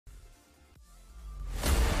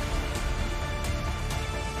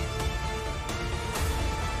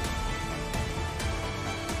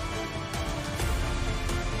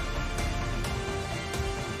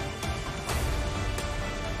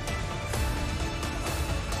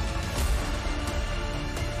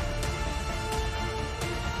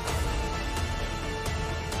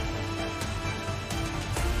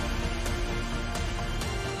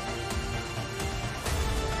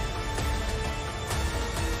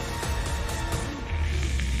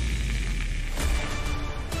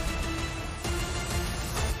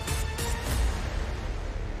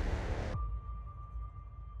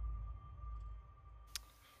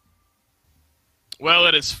Well,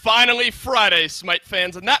 it is finally Friday, SMITE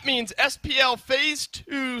fans, and that means SPL Phase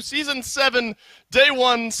 2, Season 7, Day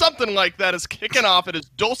 1, something like that, is kicking off. It is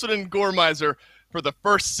Dulcet and Goremizer for the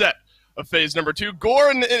first set of Phase number 2.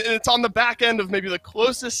 Gore, and it's on the back end of maybe the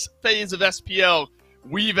closest phase of SPL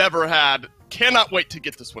we've ever had. Cannot wait to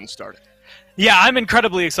get this one started. Yeah, I'm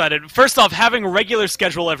incredibly excited. First off, having a regular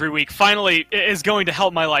schedule every week finally is going to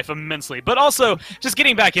help my life immensely. But also, just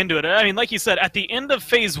getting back into it, I mean, like you said, at the end of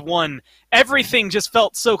Phase 1, everything just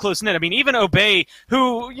felt so close-knit. I mean, even Obey,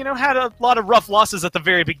 who, had a lot of rough losses at the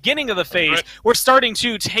very beginning of the phase, right, we're starting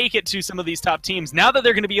to take it to some of these top teams. Now that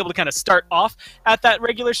they're going to be able to kind of start off at that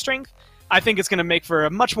regular strength, I think it's going to make for a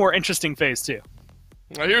much more interesting Phase 2.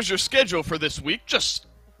 Now, here's your schedule for this week. Just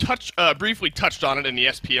briefly touched on it in the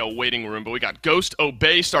SPL waiting room, but we got Ghost,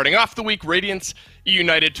 Obey starting off the week, Radiance,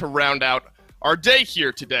 United to round out our day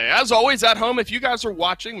here today. As always, at home, if you guys are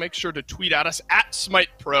watching, make sure to tweet at us at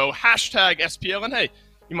SmitePro, hashtag SPL, and hey,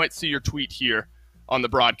 you might see your tweet here on the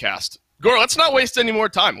broadcast. Gore, let's not waste any more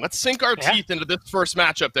time. Let's sink our teeth into this first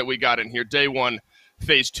matchup that we got in here, Day 1,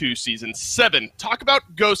 Phase 2, Season 7. Talk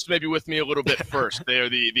about Ghost maybe with me a little bit first. They are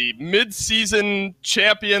the mid-season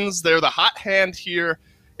champions. They're the hot hand here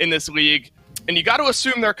in this league, and you got to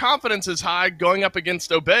assume their confidence is high going up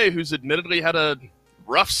against Obey, who's admittedly had a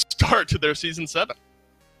rough start to their Season 7.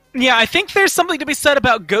 Yeah, I think there's something to be said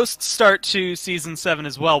about Ghost's start to Season 7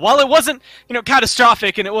 as well. While it wasn't,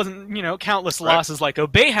 catastrophic and it wasn't, countless losses like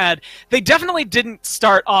Obey had, they definitely didn't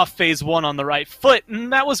start off Phase 1 on the right foot,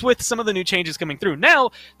 and that was with some of the new changes coming through. Now,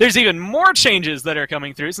 there's even more changes that are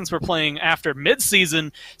coming through since we're playing after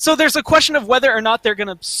mid-season, so there's a question of whether or not they're going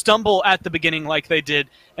to stumble at the beginning like they did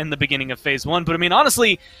in the beginning of Phase 1. But, I mean,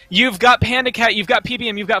 honestly, you've got Panda Cat, you've got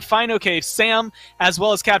PBM, you've got Fine OK, Sam, as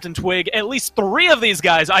well as Captain Twig. At least 3 of these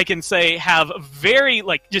guys, I can say, have very,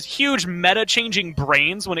 just huge meta-changing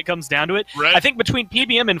brains when it comes down to it. Right. I think between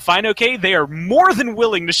PBM and Fine OK, they are more than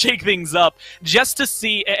willing to shake things up just to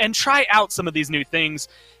see and try out some of these new things.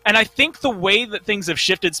 And I think the way that things have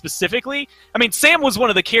shifted specifically, I mean, Sam was one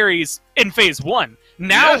of the carries in Phase 1.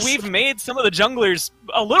 Now we've made some of the junglers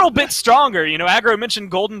a little bit stronger. Aggro mentioned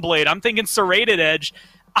Golden Blade. I'm thinking Serrated Edge.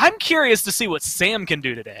 I'm curious to see what Sam can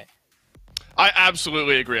do today. I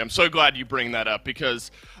absolutely agree. I'm so glad you bring that up because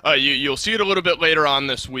you'll see it a little bit later on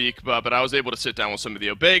this week, but I was able to sit down with some of the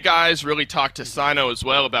Obey guys, really talk to Sino as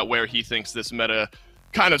well about where he thinks this meta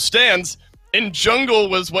kind of stands. And jungle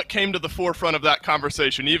was what came to the forefront of that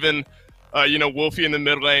conversation. Even, Wolfie in the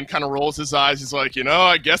mid lane kind of rolls his eyes. He's like,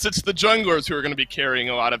 I guess it's the junglers who are going to be carrying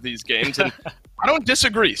a lot of these games. And I don't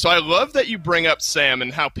disagree. So I love that you bring up Sam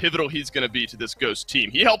and how pivotal he's going to be to this Ghost team.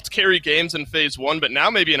 He helped carry games in Phase 1, but now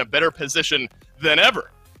maybe in a better position than ever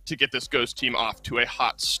to get this Ghost team off to a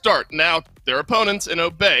hot start. Now, their opponents in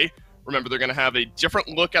Obey, remember, they're going to have a different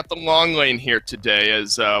look at the long lane here today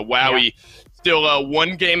as Wowie still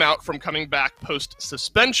 1 game out from coming back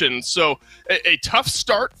post-suspension. So a tough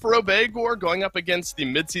start for Obey, Gore, going up against the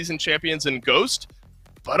mid-season champions in Ghost,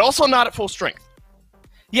 but also not at full strength.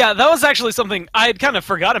 Yeah, that was actually something I had kind of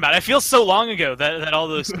forgot about. I feel so long ago that all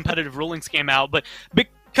those competitive rulings came out, but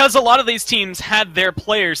because a lot of these teams had their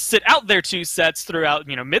players sit out their 2 sets throughout,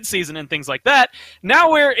 mid-season and things like that, now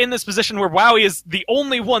we're in this position where Wowie is the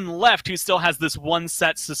only one left who still has this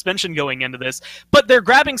 1-set suspension going into this. But they're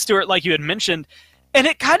grabbing Stuart, like you had mentioned, and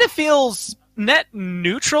it kind of feels net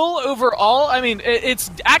neutral overall. I mean,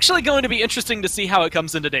 it's actually going to be interesting to see how it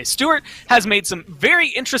comes in today. Stuart has made some very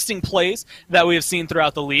interesting plays that we have seen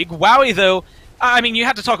throughout the league. Wowie, though, I mean, you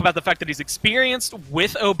have to talk about the fact that he's experienced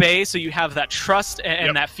with Obey, so you have that trust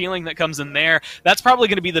and that feeling that comes in there. That's probably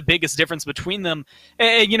going to be the biggest difference between them.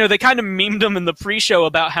 They kind of memed him in the pre-show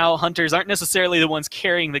about how hunters aren't necessarily the ones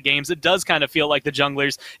carrying the games. It does kind of feel like the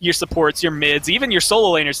junglers, your supports, your mids, even your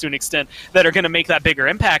solo laners to an extent, that are going to make that bigger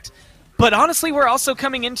impact. But honestly, we're also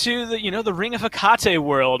coming into the the Ring of Hecate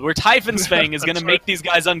world, where Typhon's Fang is going to make these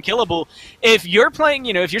guys unkillable. If you're playing,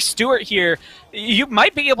 if you're Stuart here, you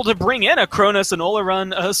might be able to bring in a Kronos, an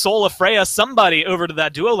Olarun, a Soul of Freya, somebody over to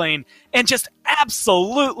that duo lane, and just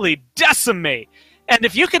absolutely decimate. And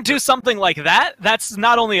if you can do something like that, that's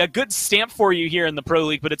not only a good stamp for you here in the Pro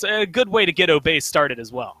League, but it's a good way to get Obey started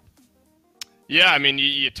as well. Yeah, I mean,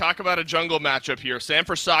 you talk about a jungle matchup here.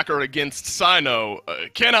 Sanford Soccer against Sino.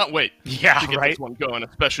 Cannot wait to get this one going,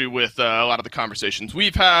 especially with a lot of the conversations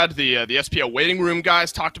we've had. The SPL waiting room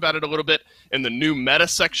guys talked about it a little bit in the new meta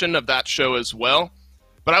section of that show as well.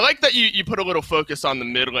 But I like that you put a little focus on the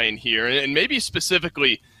mid lane here, and maybe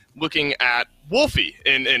specifically looking at Wolfie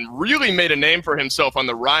and really made a name for himself on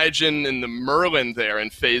the Raijin and the Merlin there in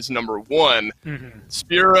phase number 1.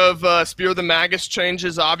 Spear of the Magus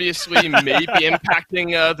changes obviously may be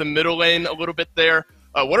impacting the middle lane a little bit there.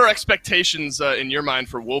 What are expectations in your mind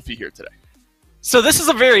for Wolfie here today? So this is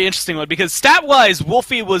a very interesting one because stat-wise,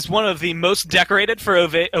 Wolfie was one of the most decorated for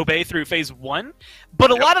Obey through phase 1, but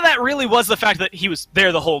a lot of that really was the fact that he was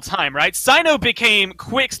there the whole time, right? Sino became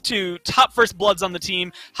quick to top first bloods on the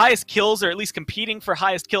team, highest kills, or at least competing for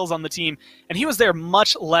highest kills on the team, and he was there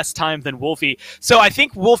much less time than Wolfie. So I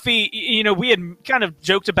think Wolfie, you know, we had kind of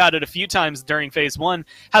joked about it a few times during phase 1,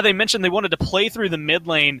 how they mentioned they wanted to play through the mid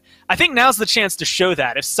lane. I think now's the chance to show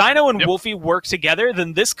that. If Sino and Wolfie work together,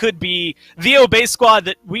 then this could be the Obey squad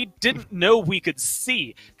that we didn't know we could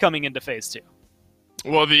see coming into phase 2.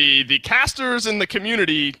 Well, the casters in the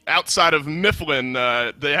community outside of Mifflin,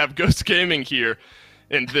 they have Ghost Gaming here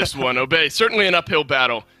in this one. Obey, certainly an uphill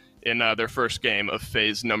battle in their first game of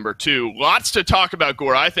phase number 2. Lots to talk about,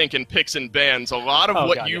 Gore, I think, in picks and bans. A lot of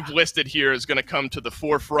what you've listed here is going to come to the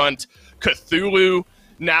forefront. Cthulhu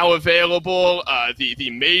now available. The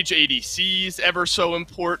Mage ADCs ever so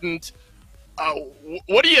important.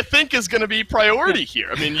 What do you think is going to be priority here?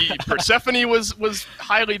 I mean, Persephone was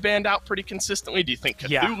highly banned out pretty consistently. Do you think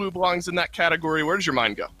Cthulhu belongs in that category? Where does your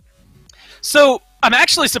mind go? So I'm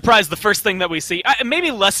actually surprised the first thing that we see,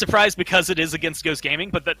 maybe less surprised because it is against Ghost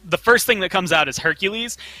Gaming, but the first thing that comes out is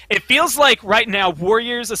Hercules. It feels like right now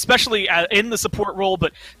Warriors, especially in the support role,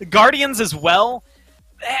 but the Guardians as well,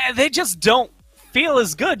 they just don't feel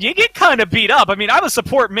as good. You get kind of beat up. I mean, I'm a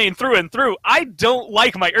support main through and through. I don't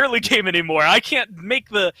like my early game anymore. I can't make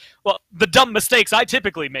the dumb mistakes I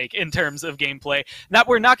typically make in terms of gameplay. Now,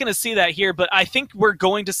 we're not going to see that here, but I think we're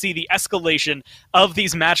going to see the escalation of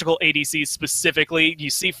these magical ADCs specifically. You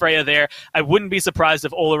see Freya there. I wouldn't be surprised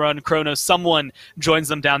if Oleron, Chronos, someone joins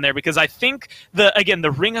them down there because I think,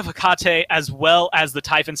 the Ring of Hecate as well as the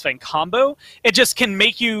Typhon's Fang combo, it just can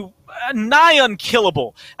make you nigh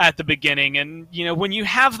unkillable at the beginning, and you know, when you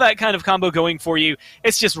have that kind of combo going for you,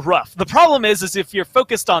 it's just rough. The problem is if you're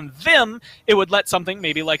focused on them, it would let something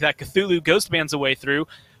maybe like that Cthulhu Ghost bands away through,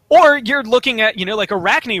 or you're looking at, you know, like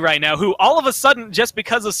Arachne right now, who all of a sudden, just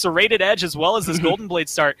because of Serrated Edge as well as this Golden Blade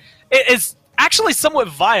start, is actually somewhat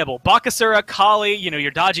viable. Bakasura, Kali, you know,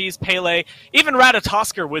 your Dajis, Pele, even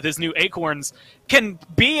Ratatoskr with his new Acorns can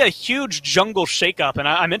be a huge jungle shakeup, and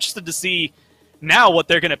I'm interested to see now what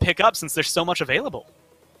they're going to pick up since there's so much available.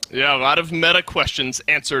 Yeah, a lot of meta questions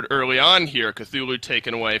answered early on here. Cthulhu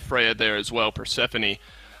taken away, Freya there as well, Persephone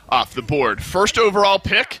off the board. First overall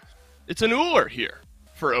pick, it's an Ullr here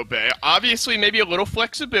for Obey. Obviously, maybe a little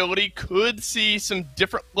flexibility, could see some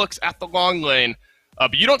different looks at the long lane,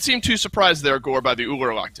 but you don't seem too surprised there, Gore, by the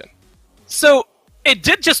Ullr locked in. So it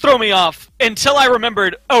did just throw me off until I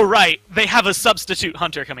remembered, oh right, they have a substitute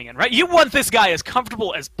hunter coming in, right? You want this guy as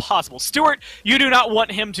comfortable as possible. Stuart, you do not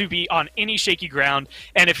want him to be on any shaky ground,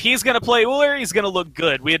 and if he's going to play Ullr, he's going to look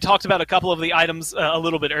good. We had talked about a couple of the items a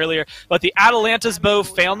little bit earlier, but the Atalanta's bow,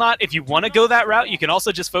 Fail Not, if you want to go that route, you can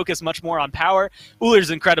also just focus much more on power.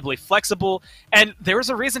 Ullr's incredibly flexible, and there was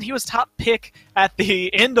a reason he was top pick at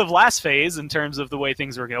the end of last phase in terms of the way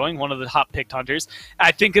things were going, one of the top picked hunters.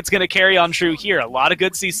 I think it's going to carry on true here. A lot of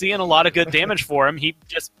good CC and a lot of good damage for him. He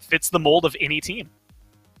just fits the mold of any team.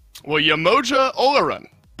 Well, Yamoja, Oleron,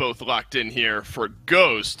 both locked in here for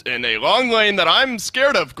Ghost in a long lane that I'm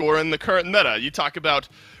scared of, Gore, in the current meta. You talk about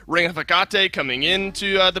Ring of Hecate coming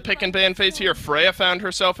into the pick and ban phase here. Freya found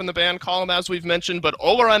herself in the ban column, as we've mentioned, but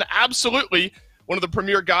Oleron absolutely one of the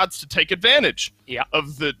premier gods to take advantage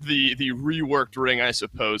of the reworked ring, I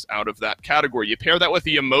suppose, out of that category. You pair that with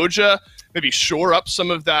the Yamoja, maybe shore up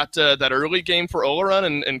some of that that early game for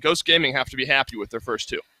Oleron, and Ghost Gaming have to be happy with their first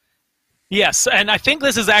two. Yes, and I think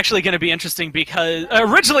this is actually going to be interesting because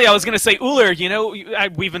originally I was going to say Ullr, you know,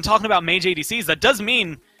 we've been talking about mage ADCs. That does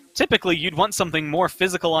mean typically you'd want something more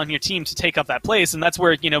physical on your team to take up that place, and that's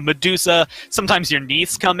where, you know, Medusa, sometimes your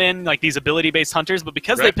Neiths come in, like these ability-based hunters, but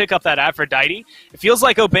because they pick up that Aphrodite, it feels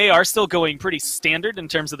like Obey are still going pretty standard in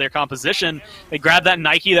terms of their composition. They grab that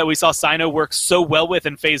Nike that we saw Sino work so well with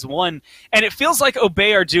in Phase 1, and it feels like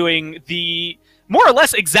Obey are doing the more or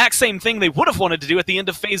less exact same thing they would have wanted to do at the end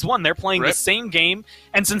of Phase 1. They're playing the same game,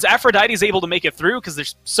 and since Aphrodite is able to make it through, because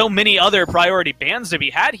there's so many other priority bans to be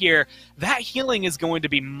had here, that healing is going to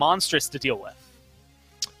be monstrous to deal with.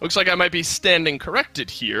 Looks like I might be standing corrected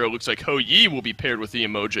here. It looks like Ho Yi will be paired with the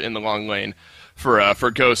Emoja in the long lane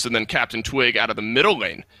for Ghost, and then Captain Twig out of the middle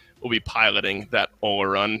lane will be piloting that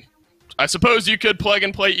Oleron. I suppose you could plug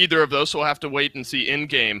and play either of those, so we'll have to wait and see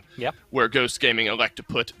in-game where Ghost Gaming elect to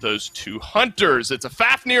put those two hunters. It's a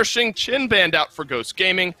Fafnir Xing Qin band out for Ghost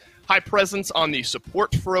Gaming. High presence on the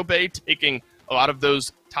support for Obey, taking a lot of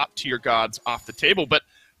those top-tier gods off the table. But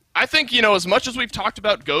I think, you know, as much as we've talked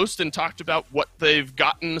about Ghost and talked about what they've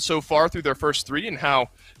gotten so far through their first 3 and how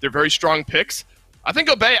they're very strong picks, I think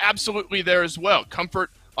Obey absolutely there as well.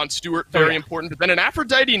 Comfort on Stewart, very important. But then an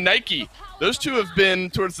Aphrodite Nike, those two have been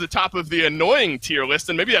towards the top of the annoying tier list,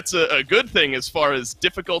 and maybe that's a good thing as far as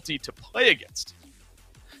difficulty to play against.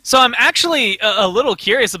 So I'm actually a little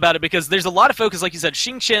curious about it because there's a lot of focus, like you said,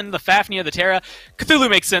 Xing Qin, the Fafnir, the Terra. Cthulhu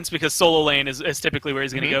makes sense because solo lane is typically where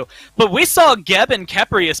he's going to go. But we saw Geb and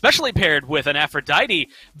Khepri, especially paired with an Aphrodite,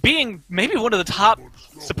 being maybe one of the top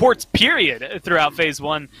supports, period, throughout Phase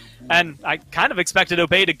 1. And I kind of expected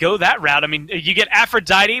Obey to go that route. I mean, you get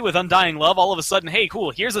Aphrodite with Undying Love, all of a sudden, hey,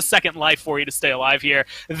 cool, here's a second life for you to stay alive here.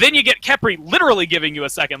 Then you get Khepri literally giving you a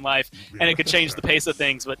second life, and it could change the pace of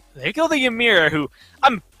things. But they go the Ymir, who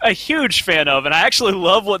I'm a huge fan of, and I actually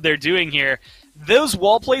love what they're doing here. Those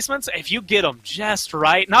wall placements, if you get them just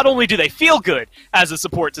right, not only do they feel good as a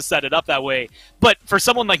support to set it up that way, but for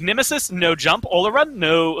someone like Nemesis, no jump, Olarun,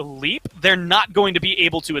 no leap, they're not going to be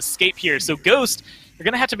able to escape here. So Ghost, you're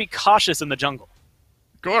going to have to be cautious in the jungle.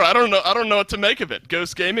 Gore, I don't know what to make of it.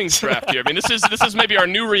 Ghost Gaming's draft here. I mean, this is maybe our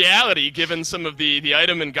new reality, given some of the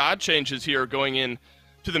item and god changes here going in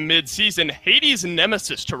to the mid-season. Hades and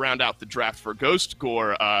Nemesis to round out the draft for Ghost.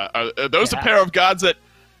 Gore, are those a pair of gods that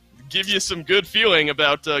give you some good feeling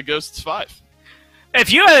about Ghosts 5?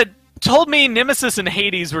 If you had told me Nemesis and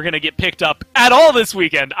Hades were going to get picked up at all this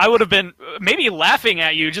weekend, I would have been maybe laughing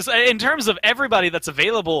at you. Just in terms of everybody that's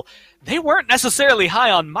available, they weren't necessarily high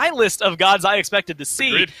on my list of gods I expected to see.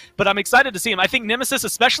 Agreed. But I'm excited to see them. I think Nemesis,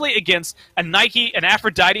 especially against a Nike, an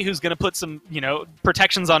Aphrodite who's going to put some,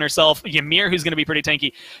 protections on herself, Ymir who's going to be pretty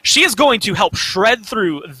tanky, she is going to help shred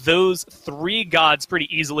through those 3 gods pretty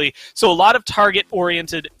easily. So a lot of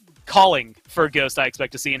target-oriented calling for Ghost I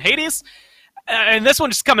expect to see. In Hades, and this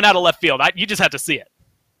one just coming out of left field. You just have to see it.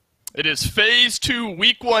 It is Phase 2,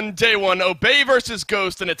 Week 1, Day 1, Obey versus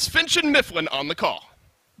Ghost, and it's Finch and Mifflin on the call.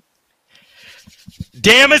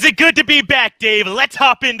 Damn, is it good to be back, Dave. Let's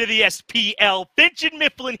hop into the SPL. Finch and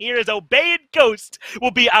Mifflin here as Obey and Ghost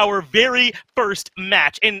will be our very first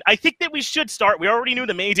match. And I think that we should start. We already knew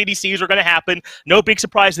the mains ADCs were going to happen. No big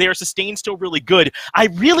surprise there. Sustain's still really good. I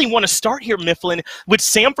really want to start here, Mifflin, with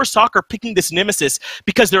Sam for Soccer picking this Nemesis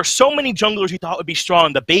because there are so many junglers you thought would be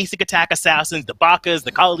strong. The basic attack assassins, the Bakas,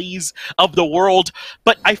 the Kalis of the world.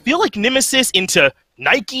 But I feel like Nemesis into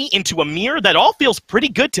Nike, into Ymir, that all feels pretty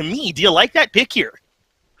good to me. Do you like that pick here?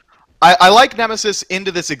 I like Nemesis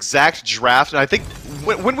into this exact draft, and I think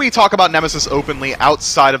when we talk about Nemesis openly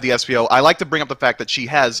outside of the SPO, I like to bring up the fact that she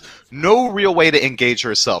has no real way to engage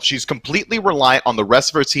herself. She's completely reliant on the rest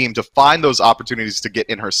of her team to find those opportunities to get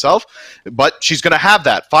in herself, but she's going to have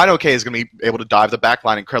that. Fine OK is going to be able to dive the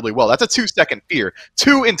backline incredibly well. That's a 2-second fear.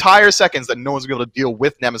 2 entire seconds that no one's going to be able to deal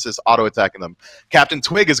with Nemesis auto-attacking them. Captain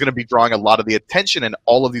Twig is going to be drawing a lot of the attention in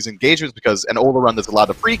all of these engagements because an Olarun that's allowed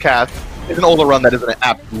to free cast is an Olarun that is an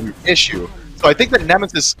absolute issue. So I think that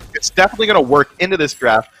Nemesis is definitely going to work into this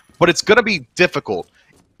draft, but it's going to be difficult.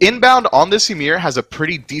 Inbound on this Ymir has a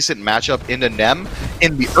pretty decent matchup into Nem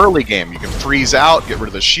in the early game. You can freeze out, get rid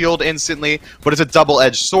of the shield instantly, but it's a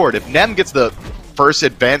double-edged sword. If Nem gets the first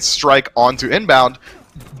advanced strike onto inbound,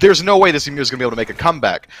 there's no way this Ymir is going to be able to make a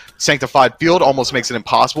comeback. Sanctified Field almost makes it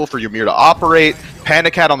impossible for Ymir to operate.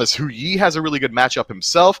 Panda Cat on this Hu Yi has a really good matchup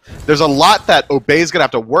himself. There's a lot that Obey is going to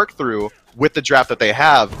have to work through with the draft that they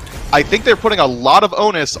have. I think they're putting a lot of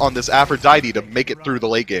onus on this Aphrodite to make it through the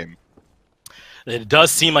late game. It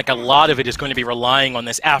does seem like a lot of it is going to be relying on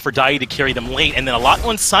this Aphrodite to carry them late, and then a lot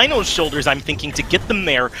on Sino's shoulders, I'm thinking, to get them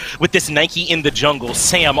there with this Nike in the jungle.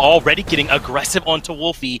 Sam already getting aggressive onto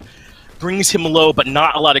Wolfie. Brings him low, but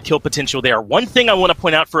not a lot of kill potential there. One thing I want to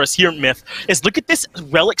point out for us here, Myth, is look at this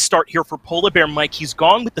relic start here for Polar Bear Mike. He's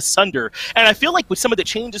gone with the Sunder, and I feel like with some of the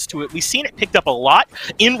changes to it, we've seen it picked up a lot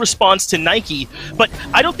in response to Nike, but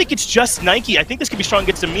I don't think it's just Nike. I think this could be strong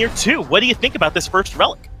against Amir, too. What do you think about this first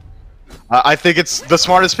relic? I think it's the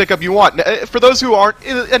smartest pickup you want. For those who aren't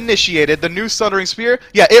initiated, the new Sundering Spear,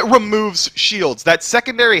 yeah, it removes shields. That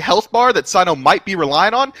secondary health bar that Sino might be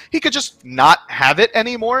relying on, he could just not have it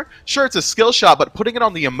anymore. Sure, it's a skill shot, but putting it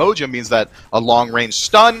on the emoji means that a long-range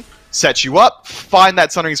stun sets you up, find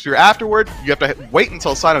that Sundering Spear afterward. You have to wait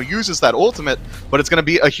until Sino uses that ultimate, but it's going to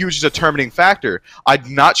be a huge determining factor.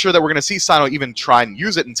 I'm not sure that we're going to see Sino even try and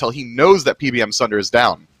use it until he knows that PBM Sunder is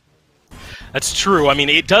down. That's true. I mean,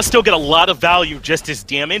 it does still get a lot of value just as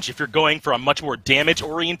damage if you're going for a much more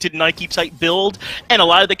damage-oriented Nike-type build. And a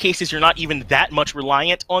lot of the cases, you're not even that much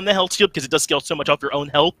reliant on the health shield because it does scale so much off your own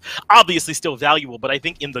health. Obviously still valuable, but I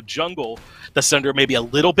think in the jungle, the Sunder may be a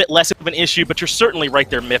little bit less of an issue, but you're certainly right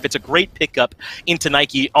there, Miff. It's a great pickup into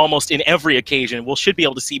Nike almost in every occasion. We should be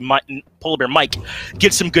able to see Polar Bear Mike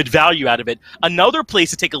get some good value out of it. Another place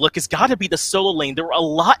to take a look has got to be the solo lane. There were a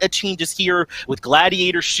lot of changes here with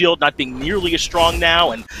Gladiator's shield not being nearly as strong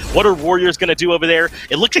now, and what are Warriors going to do over there?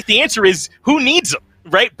 It looks like the answer is, who needs them,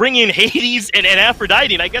 right? Bring in Hades and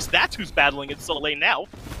Aphrodite, and I guess that's who's battling in solo lane now.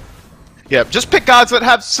 Yeah, just pick gods that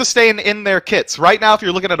have sustain in their kits. Right now, if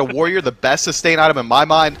you're looking at a Warrior, the best sustain item in my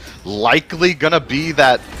mind likely going to be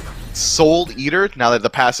that Soul Eater. Now that the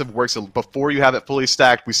passive works before you have it fully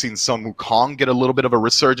stacked, we've seen Sun Wukong get a little bit of a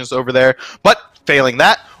resurgence over there. But failing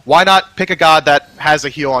that, why not pick a god that has a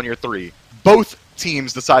heal on your 3? Both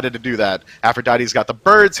teams decided to do that. Aphrodite's got the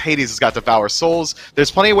birds, Hades has got Devour Souls.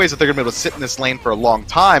 There's plenty of ways that they're going to be able to sit in this lane for a long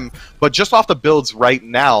time, but just off the builds right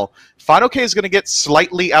now, Final K is going to get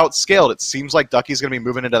slightly outscaled. It seems like Ducky's going to be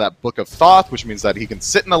moving into that Book of Thoth, which means that he can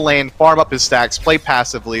sit in the lane, farm up his stacks, play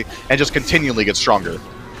passively, and just continually get stronger.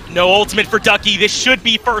 No ultimate for Ducky. This should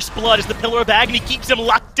be first blood as the Pillar of Agony keeps him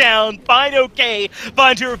locked down. Final K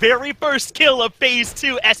finds her very first kill of Phase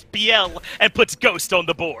 2 SPL and puts Ghost on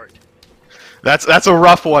the board. That's a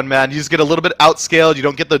rough one, man. You just get a little bit outscaled. You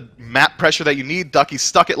don't get the map pressure that you need. Ducky's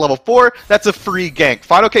stuck at level 4. That's a free gank.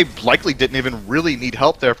 Final K likely didn't even really need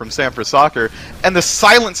help there from Sanford Soccer. And the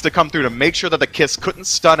silence to come through to make sure that the Kiss couldn't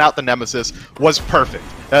stun out the Nemesis was perfect.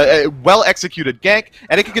 A well-executed gank,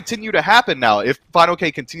 and it can continue to happen now. If Final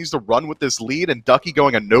K continues to run with this lead and Ducky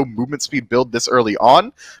going a no movement speed build this early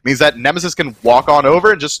on, means that Nemesis can walk on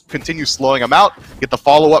over and just continue slowing him out, get the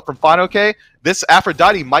follow-up from Final K. This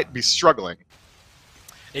Aphrodite might be struggling.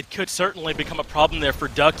 It could certainly become a problem there for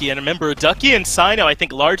Ducky. And remember, Ducky and Sino, I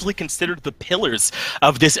think, largely considered the pillars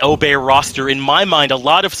of this Obey roster. In my mind, a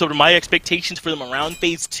lot of sort of my expectations for them around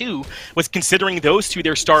Phase 2 was considering those two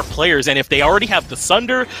their star players. And if they already have the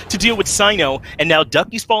Sunder to deal with Sino, and now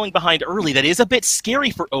Ducky's falling behind early, that is a bit scary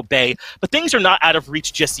for Obey. But things are not out of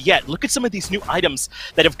reach just yet. Look at some of these new items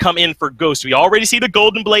that have come in for Ghost. We already see the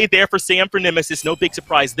Golden Blade there for Sam for Nemesis. No big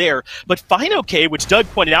surprise there. But Final K, which Doug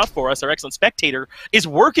pointed out for us, our excellent spectator, is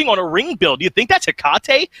working on a ring build. Do you think that's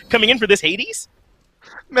Hecate coming in for this Hades?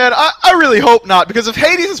 Man, I really hope not, because if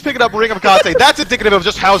Hades is picking up Ring of Hecate, that's indicative of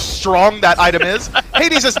just how strong that item is.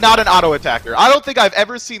 Hades is not an auto-attacker. I don't think I've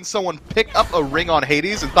ever seen someone pick up a ring on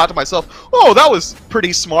Hades and thought to myself, oh, that was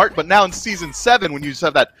pretty smart, but now in Season 7, when you just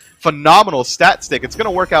have that phenomenal stat stick, it's going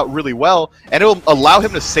to work out really well, and it'll allow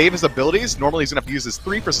him to save his abilities. Normally he's going to have to use his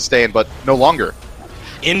 3 for sustain, but no longer.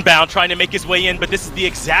 Inbound, trying to make his way in, but this is the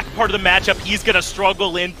exact part of the matchup he's going to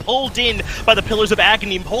struggle in. Pulled in by the Pillars of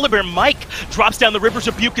Agony. Polar Bear Mike drops down the River's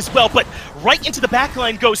Rebuke as well, but right into the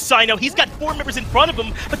backline goes Sino. He's got 4 members in front of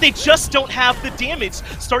him, but they just don't have the damage.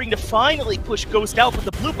 Starting to finally push Ghost out with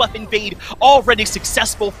the blue buff invade already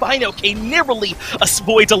successful. Final K narrowly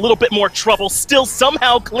avoids a little bit more trouble, still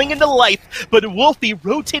somehow clinging to life, but Wolfie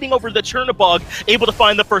rotating over the Chernobog, able to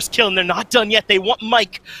find the first kill, and they're not done yet. They want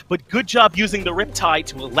Mike, but good job using the Riptide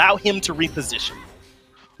to allow him to reposition.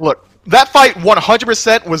 Look, that fight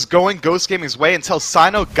 100% was going Ghost Gaming's way until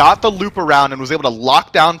Sino got the loop around and was able to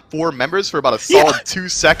lock down 4 members for about a solid 2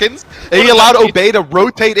 seconds. And he allowed Obey to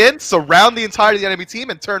rotate in, surround the entirety of the enemy team,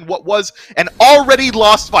 and turn what was an already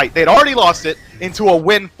lost fight. They'd already lost it into a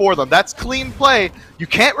win for them. That's clean play. You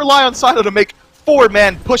can't rely on Sino to make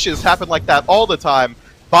 4-man pushes happen like that all the time.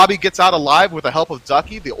 Bobby gets out alive with the help of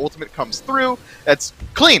Ducky. The ultimate comes through. It's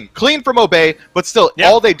clean from Obey, but still,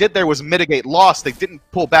 all they did there was mitigate loss. They didn't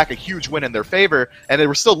pull back a huge win in their favor, and they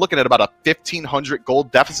were still looking at about a 1,500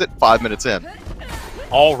 gold deficit 5 minutes in.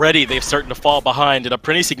 Already, they've started to fall behind in a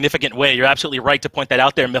pretty significant way. You're absolutely right to point that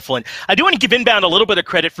out there, Mifflin. I do want to give Inbound a little bit of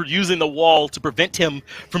credit for using the wall to prevent him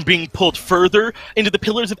from being pulled further into the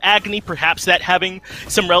Pillars of Agony, perhaps that having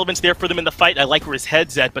some relevance there for them in the fight. I like where his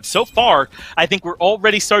head's at, but so far, I think we're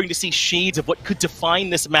already starting to see shades of what could define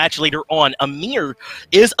this match later on. Amir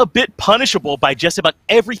is a bit punishable by just about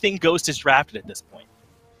everything Ghost has drafted at this point.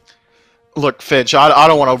 Look, Finch, I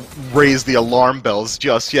don't want to raise the alarm bells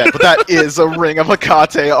just yet, but that is a Ring of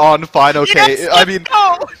Hecate on Final K. Yes, I mean,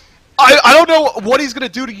 I don't know what he's going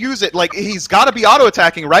to do to use it. Like, he's got to be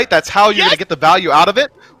auto-attacking, right? That's how you're going to get the value out of it.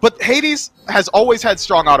 But Hades has always had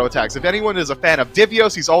strong auto-attacks. If anyone is a fan of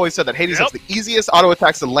Divios, he's always said that Hades has the easiest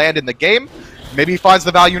auto-attacks to land in the game. Maybe he finds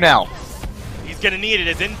the value now. Gonna need it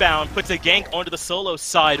as inbound puts a gank onto the solo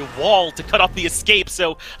side wall to cut off the escape.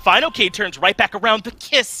 So Final-K turns right back around. The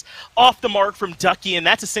kiss off the mark from Ducky, and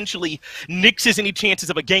that's essentially nixes any chances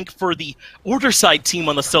of a gank for the Order side team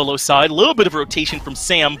on the solo side. A little bit of rotation from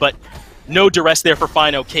Sam, but no duress there for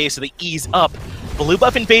Final-K, so they ease up. Blue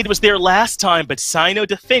buff invade was there last time, but Sino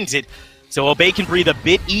defends it. So Obey can breathe a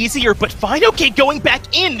bit easier, but Final-K going back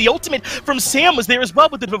in. The ultimate from Sam was there as well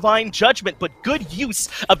with the Divine Judgment, but good use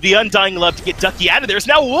of the Undying Love to get Ducky out of there.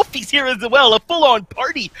 So now Wolfie's here as well, a full-on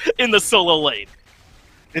party in the solo lane.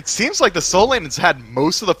 It seems like the solo lane has had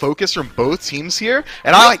most of the focus from both teams here,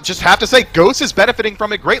 and I just have to say, Ghost is benefiting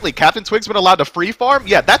from it greatly. Captain Twig's been allowed to free farm.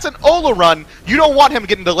 Yeah, that's an Ola run. You don't want him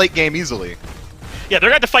getting to late game easily. Yeah, they're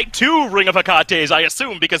going to fight 2 Ring of Hekates, I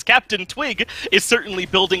assume, because Captain Twig is certainly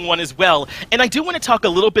building one as well. And I do want to talk a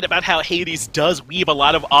little bit about how hi-rez does weave a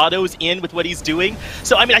lot of autos in with what he's doing.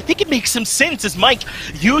 So, I mean, I think it makes some sense as Mike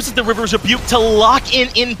uses the River's Rebuke to lock in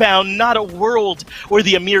inbound, not a world where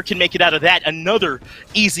the Amir can make it out of that. Another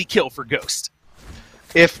easy kill for Ghost.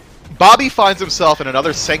 If Bobby finds himself in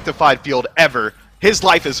another sanctified field ever, his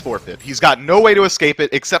life is forfeit. He's got no way to escape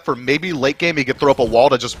it, except for maybe late game he could throw up a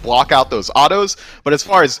wall to just block out those autos. But as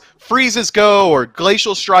far as freezes go, or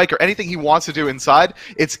Glacial Strike, or anything he wants to do inside,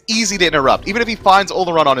 it's easy to interrupt. Even if he finds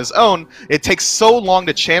Olaron on his own, it takes so long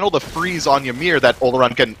to channel the freeze on Ymir that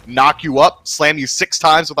Olaron can knock you up, slam you 6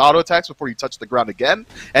 times with auto attacks before you touch the ground again,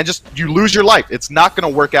 and just, you lose your life. It's not going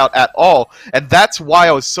to work out at all, and that's why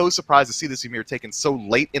I was so surprised to see this Ymir taken so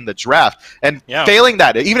late in the draft. And failing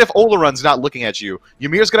that, even if Olaron's not looking at you,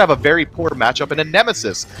 Ymir's going to have a very poor matchup, and a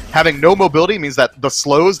Nemesis having no mobility means that the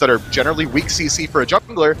slows that are generally weak CC for a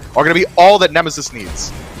jungler are going to be all that Nemesis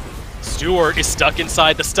needs. Stewart is stuck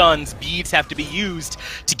inside the stuns. Beads have to be used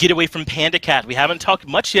to get away from Panda Cat. We haven't talked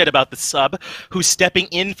much yet about the sub who's stepping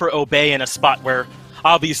in for Obey in a spot where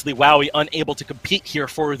obviously Wowie unable to compete here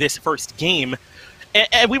for this first game.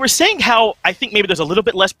 And we were saying how I think maybe there's a little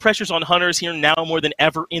bit less pressures on Hunters here now more than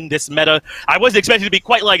ever in this meta. I wasn't expecting it to be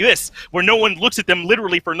quite like this, where no one looks at them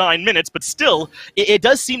literally for 9 minutes, but still, it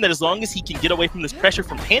does seem that as long as he can get away from this pressure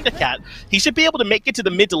from Panda Cat, he should be able to make it to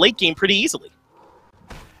the mid to late game pretty easily.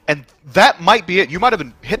 And that might be it. You might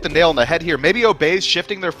have hit the nail on the head here. Maybe Obey's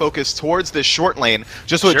shifting their focus towards this short lane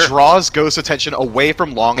just so it draws Ghost's attention away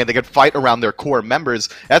from Long and they can fight around their core members.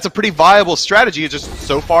 That's a pretty viable strategy. It's just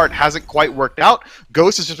so far it hasn't quite worked out.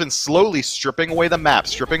 Ghost has just been slowly stripping away the map,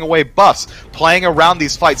 stripping away buffs, playing around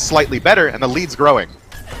these fights slightly better, and the lead's growing.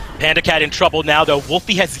 Panda Cat in trouble now, though.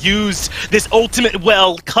 Wolfie has used this ultimate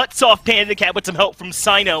well, cuts off Panda Cat with some help from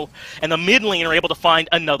Sino, and the mid lane are able to find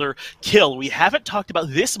another kill. We haven't talked about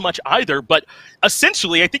this much either, but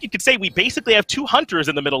essentially, I think you could say we basically have 2 Hunters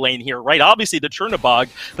in the middle lane here, right? Obviously, the Chernobog,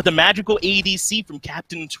 but the magical ADC from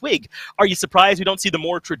Captain Twig. Are you surprised we don't see the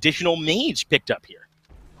more traditional mage picked up here?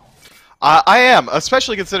 I am,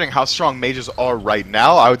 especially considering how strong mages are right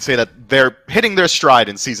now. I would say that they're hitting their stride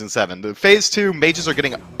in Season 7. The Phase 2, mages are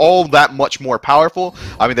getting all that much more powerful.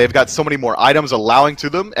 I mean, they've got so many more items allowing to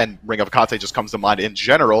them, and Ring of Hekate just comes to mind in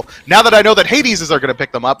general. Now that I know that hi-rez are going to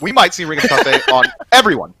pick them up, we might see Ring of Hekate on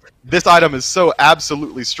everyone. This item is so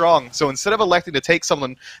absolutely strong, so instead of electing to take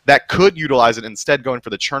someone that could utilize it, instead going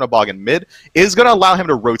for the Chernobog in mid, is going to allow him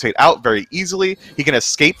to rotate out very easily. He can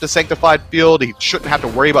escape the Sanctified field, he shouldn't have to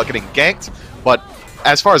worry about getting ganked, but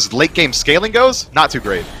as far as late game scaling goes, not too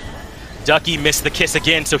great. Ducky missed the kiss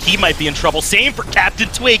again, so he might be in trouble. Same for Captain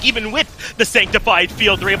Twig. Even with the Sanctified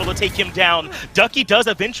field, they're able to take him down. Ducky does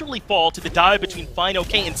eventually fall to the dive between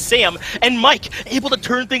Final-K and Sam, and Mike able to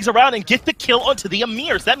turn things around and get the kill onto the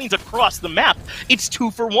Amirs. That means across the map, it's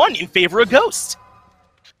 2 for 1 in favor of Ghost.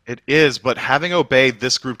 It is, but having Obey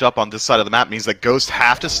this grouped up on this side of the map means that Ghost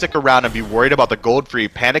have to stick around and be worried about the gold free.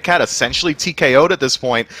 Panda Cat essentially TKO'd at this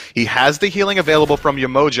point. He has the healing available from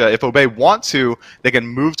Yamoja. If Obey want to, they can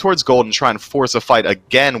move towards gold and try and force a fight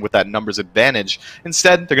again with that numbers advantage.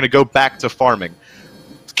 Instead, they're going to go back to farming.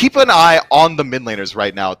 Keep an eye on the mid laners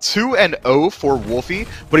right now. 2-0 for Wolfie,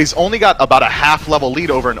 but he's only got about a half level lead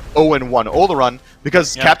over an 0-1 Olaron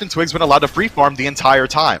because Captain Twig's been allowed to free farm the entire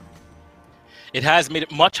time. It has made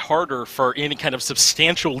it much harder for any kind of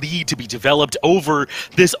substantial lead to be developed over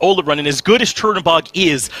this Olaron, and as good as Chernobog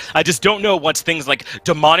is, I just don't know once things like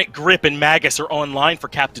Demonic Grip and Magus are online for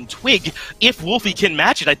Captain Twig, if Wolfie can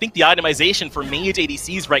match it. I think the itemization for mage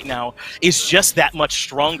ADCs right now is just that much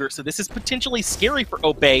stronger, so this is potentially scary for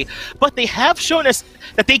Obey, but they have shown us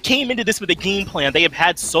that they came into this with a game plan. They have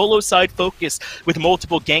had solo side focus with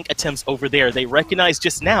multiple gank attempts over there. They recognized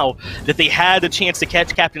just now that they had a chance to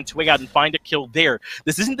catch Captain Twig out and find a kill there.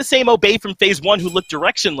 This isn't the same Obey from Phase 1 who looked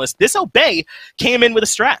directionless. This Obey came in with a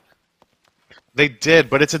strat. They did,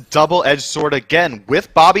 but it's a double-edged sword again.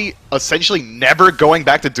 With Bobby essentially never going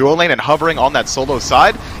back to dual lane and hovering on that solo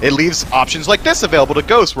side, it leaves options like this available to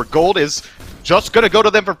Ghost, where gold is just going to go to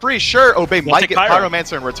them for free. Sure, Obey might get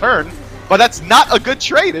Pyromancer in return, but that's not a good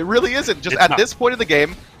trade. It really isn't. Just at this point in the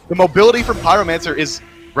game, the mobility from Pyromancer is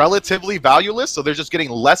relatively valueless, so they're just getting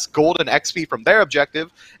less gold and XP from their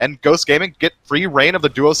objective, and Ghost Gaming get free reign of the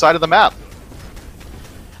duo side of the map.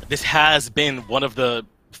 This has been one of the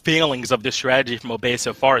failings of this strategy from Obey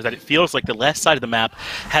so far, is that it feels like the left side of the map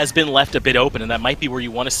has been left a bit open, and that might be where you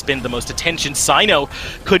want to spend the most attention. Cyno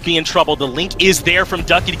could be in trouble. The link is there from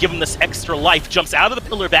Ducky to give him this extra life. Jumps out of the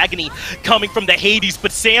Pillar of Agony coming from the Hades,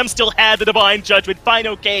 but Sam still had the Divine Judgment. Fine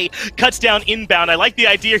OK cuts down inbound. I like the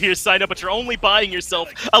idea here, Cyno, but you're only buying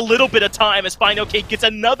yourself a little bit of time as Fine OK gets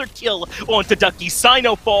another kill onto Ducky.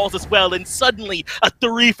 Cyno falls as well, and suddenly a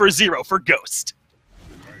 3-for-0 for Ghost.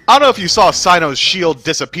 I don't know if you saw Cyno's shield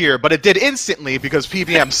disappear, but it did instantly because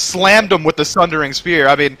PBM slammed him with the Sundering Spear.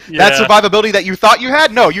 I mean, that survivability that you thought you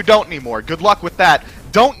had, no, you don't anymore. Good luck with that.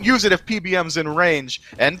 Don't use it if PBM's in range.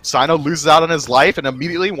 And Cyno loses out on his life, and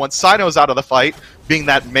immediately, once Cyno's out of the fight, being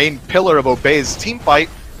that main pillar of Obey's team fight,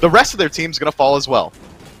 the rest of their team's going to fall as well.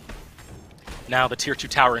 Now the tier 2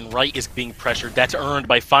 tower in right is being pressured. That's earned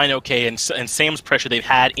by Fine OK and Sam's pressure they've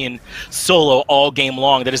had in solo all game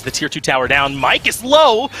long. That is the tier 2 tower down. Mike is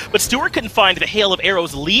low, but Stewart couldn't find the hail of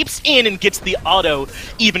arrows. Leaps in and gets the auto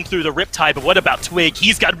even through the Riptide. But what about Twig?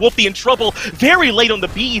 He's got Wolfie in trouble very late on the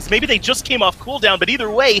bees. Maybe they just came off cooldown, but either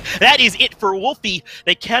way, that is it for Wolfie.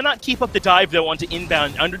 They cannot keep up the dive, though, onto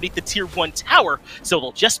inbound underneath the tier 1 tower, so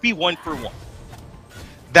they'll just be 1-for-1.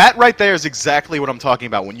 That right there is exactly what I'm talking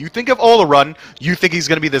about. When you think of Olarun, you think he's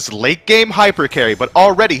going to be this late-game hyper carry, but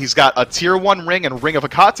already he's got a Tier 1 ring and Ring of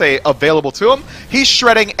Hecate available to him. He's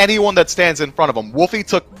shredding anyone that stands in front of him. Wolfie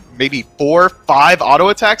took maybe 4 or 5 auto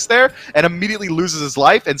attacks there and immediately loses his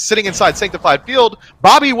life, and sitting inside Sanctified Field,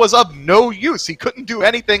 Bobby was of no use. He couldn't do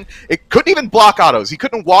anything. It couldn't even block autos. He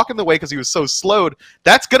couldn't walk in the way because he was so slowed.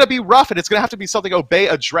 That's going to be rough, and it's going to have to be something Obey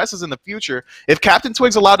addresses in the future. If Captain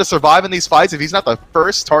Twig's allowed to survive in these fights, if he's not the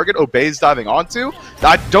first target Obey's diving onto,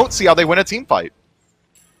 I don't see how they win a team fight.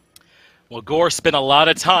 Well, Gore spent a lot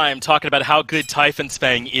of time talking about how good Typhon's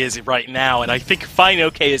Fang is right now, and I think Fine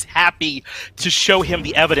OK is happy to show him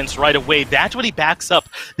the evidence right away. That's what he backs up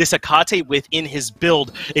this Hecate with in his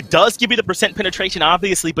build. It does give you the percent penetration,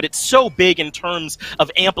 obviously, but it's so big in terms of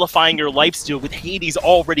amplifying your lifesteal, with Hades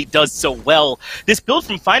already does so well. This build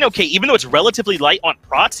from Fine OK, even though it's relatively light on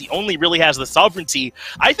procs, he only really has the sovereignty,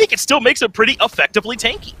 I think it still makes it pretty effectively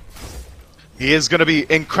tanky. He is going to be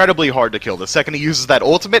incredibly hard to kill. The second he uses that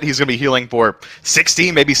ultimate, he's going to be healing for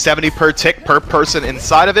 60, maybe 70 per tick per person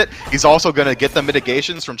inside of it. He's also going to get the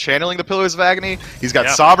mitigations from channeling the Pillars of Agony. He's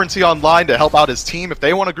got Sovereignty online to help out his team if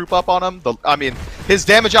they want to group up on him. I mean, his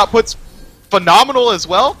damage output's phenomenal as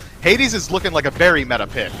well. Hades is looking like a very meta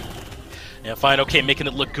pick. Yeah, Fine OK making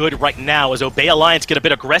it look good right now as Obey Alliance get a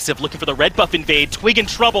bit aggressive, looking for the red buff invade. Twig in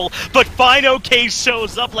trouble, but Fine OK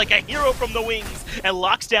shows up like a hero from the wings and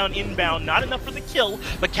locks down inbound. Not enough for the kill,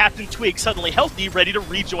 but Captain Twig suddenly healthy, ready to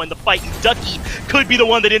rejoin the fight. And Ducky could be the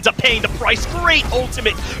one that ends up paying the price. Great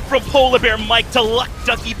ultimate from Polar Bear Mike to lock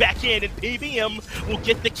Ducky back in, and PBM will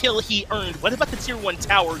get the kill he earned. What about the tier 1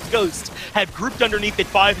 tower? Ghost had grouped underneath it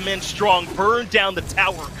 5 men strong, burned down the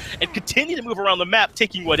tower, and continue to move around the map,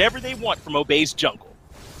 taking whatever they want from Obey's jungle.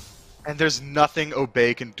 And there's nothing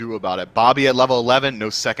Obey can do about it. Bobby at level 11, no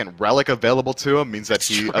second relic available to him, means that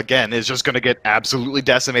he, again, is just going to get absolutely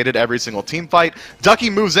decimated every single team fight. Ducky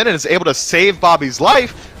moves in and is able to save Bobby's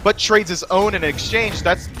life, but trades his own in exchange.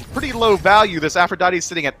 That's pretty low value. This Aphrodite is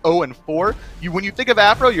sitting at 0-4. When you think of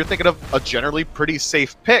Afro, you're thinking of a generally pretty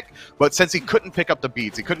safe pick, but since he couldn't pick up the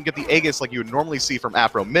beads, he couldn't get the Aegis like you would normally see from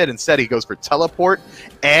Afro mid, instead he goes for Teleport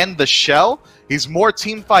and the Shell. He's more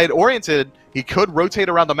team fight oriented. He could rotate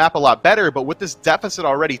around the map a lot better, but with this deficit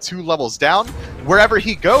already 2 levels down, wherever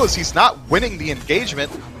he goes, he's not winning the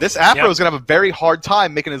engagement. This Afro is going to have a very hard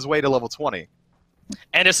time making his way to level 20.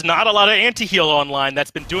 And it's not a lot of anti-heal online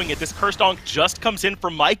that's been doing it. This Cursed Onk just comes in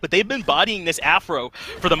from Mike, but they've been bodying this Afro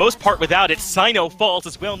for the most part without it. Cyno falls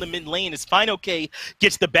as well in the mid lane as Fine OK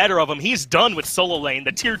gets the better of him. He's done with solo lane.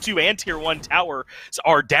 The tier 2 and tier 1 towers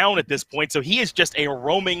are down at this point, so he is just a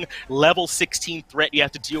roaming level 16 threat you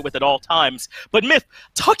have to deal with at all times. But Myth,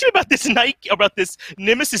 talk to me about this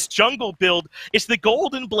Nemesis jungle build. It's the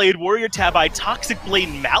Golden Blade Warrior Tabi Toxic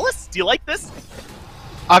Blade Malice. Do you like this?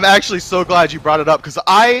 I'm actually so glad you brought it up, because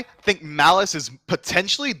I think Malice is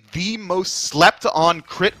potentially the most slept on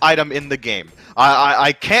crit item in the game.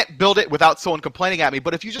 I can't build it without someone complaining at me,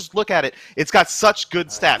 but if you just look at it, it's got such good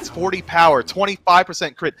stats. 40 power,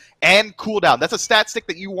 25% crit, and cooldown. That's a stat stick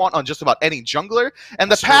that you want on just about any jungler, and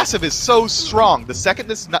the passive is so strong. The second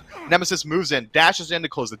this Nemesis moves in, dashes in to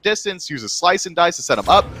close the distance, uses Slice and Dice to set him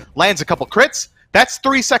up, lands a couple crits, that's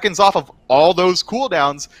 3 seconds off of all those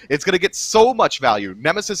cooldowns. It's going to get so much value.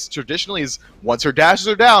 Nemesis traditionally is, once her dashes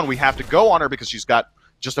are down, we have to go on her because she's got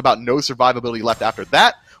just about no survivability left after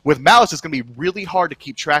that. With Malice, it's going to be really hard to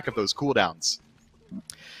keep track of those cooldowns.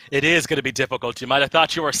 It is going to be difficult. You might have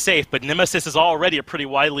thought you were safe, but Nemesis is already a pretty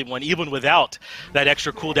widely one, even without that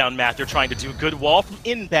extra cooldown math. They're trying to do good wall from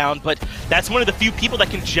inbound, but that's one of the few people that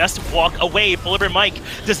can just walk away. Polar Mike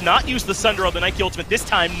does not use the Sunder of the Nike Ultimate this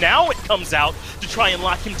time. Now it comes out to try and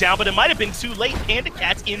lock him down, but it might have been too late. Panda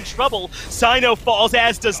Cat's in trouble. Sino falls,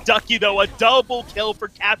 as does Ducky, though. A double kill for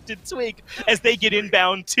Captain Twig as they get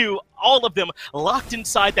inbound, too. All of them locked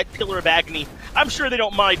inside that Pillar of Agony. I'm sure they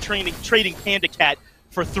don't mind trading Panda Cat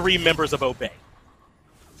for 3 members of Obey.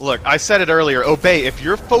 Look, I said it earlier, Obey, if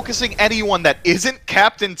you're focusing anyone that isn't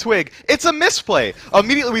Captain Twig, it's a misplay.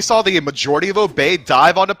 Immediately we saw the majority of Obey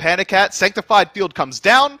dive onto Panda Cat, Sanctified Field comes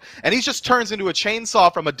down, and he just turns into a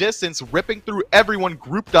chainsaw from a distance, ripping through everyone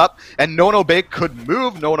grouped up, and no one Obey could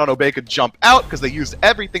move, no one on Obey could jump out, because they used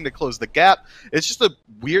everything to close the gap. It's just a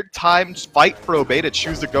weird timed fight for Obey to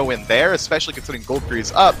choose to go in there, especially considering Gold 3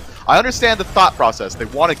 is up. I understand the thought process. They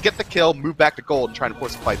want to get the kill, move back to Gold, and try to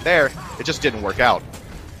force a fight there. It just didn't work out.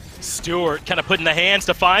 Stewart kind of putting the hands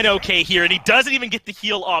to find OK here, and he doesn't even get the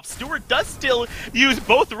heal off. Stewart does still use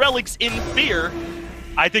both relics in fear.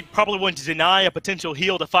 I think probably want to deny a potential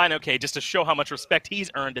heal to Fine OK just to show how much respect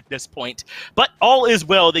he's earned at this point. But all is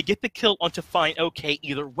well. They get the kill onto Fine OK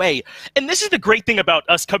either way. And this is the great thing about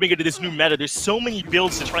us coming into this new meta. There's so many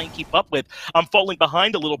builds to try and keep up with. I'm falling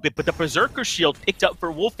behind a little bit, but the Berserker Shield picked up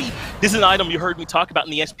for Wolfie. This is an item you heard me talk about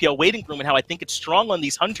in the SPL waiting room and how I think it's strong on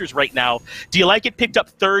these hunters right now. Do you like it picked up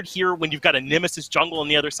third here when you've got a Nemesis jungle on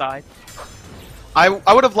the other side? I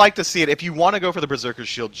would have liked to see it. If you want to go for the Berserker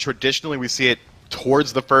Shield, traditionally we see it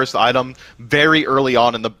towards the first item very early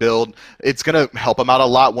on in the build. It's going to help him out a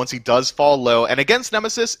lot once he does fall low. And against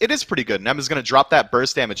Nemesis, it is pretty good. Nemesis is going to drop that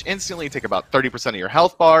burst damage instantly, take about 30% of your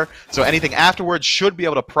health bar. So anything afterwards should be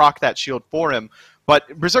able to proc that shield for him.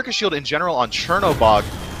 But Berserker Shield in general on Chernobog,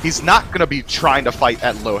 he's not going to be trying to fight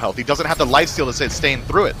at low health. He doesn't have the lifesteal to sustain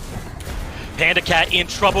through it. Panda Cat in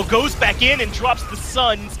trouble, goes back in and drops the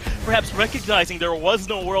Suns, perhaps recognizing there was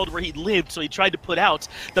no world where he lived, so he tried to put out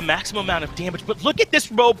the maximum amount of damage. But look at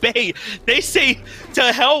this Robey. They say,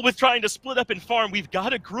 to hell with trying to split up and farm. We've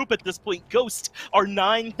got a group at this point. Ghost are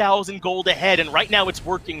 9,000 gold ahead, and right now it's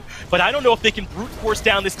working. But I don't know if they can brute force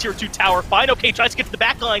down this tier 2 tower. Fine, OK, tries to get to the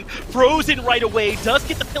back line. Frozen right away, does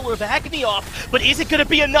get the Pillar of Agony off, but is it going to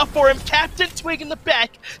be enough for him? Captain Twig in the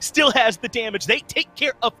back still has the damage. They take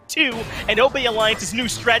care of 2, and Obey Alliance's new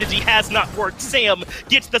strategy has not worked. Sam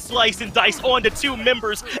gets the Slice and Dice onto 2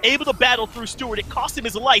 members, able to battle through Stewart. It cost him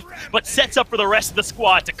his life, but sets up for the rest of the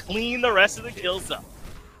squad to clean the rest of the kills up.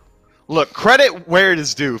 Look, credit where it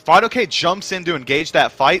is due. Final K jumps in to engage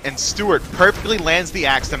that fight, and Stewart perfectly lands the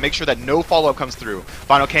axe to make sure that no follow-up comes through.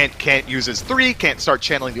 Final K can't use his 3, can't start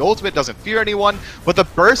channeling the ultimate, doesn't fear anyone, but the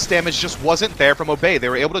burst damage just wasn't there from Obey. They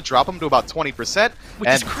were able to drop him to about 20%,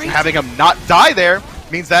 and having him not die there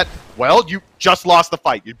means that, well, you just lost the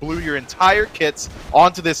fight. You blew your entire kits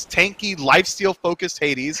onto this tanky, lifesteal-focused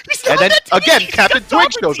Hades, and then, again, Captain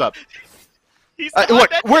Twig shows up.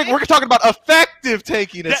 Look, we're talking about effective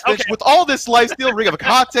tankiness, okay. With all this lifesteal, Ring of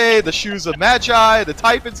Akate, the Shoes of Magi, the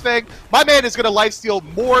Typhon's Fang, my man is going to lifesteal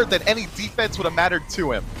more than any defense would have mattered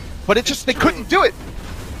to him. But it just, they couldn't do it.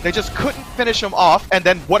 They just couldn't finish him off, and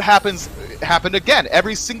then what happened again.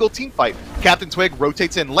 Every single team fight, Captain Twig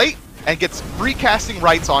rotates in late and gets free casting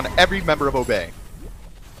rights on every member of Obey.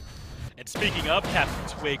 And speaking of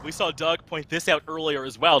Captain Twig, we saw Doug point this out earlier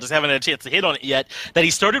as well, just haven't had a chance to hit on it yet, that he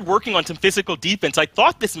started working on some physical defense. I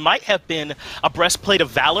thought this might have been a breastplate of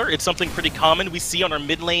valor. It's something pretty common we see on our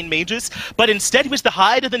mid lane mages, but instead it was the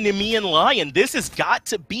hide of the Nemean lion. This has got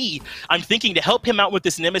to be, I'm thinking, to help him out with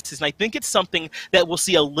this Nemesis, and I think it's something that we'll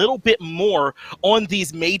see a little bit more on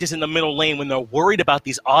these mages in the middle lane when they're worried about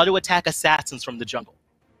these auto-attack assassins from the jungle.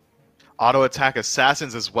 Auto-attack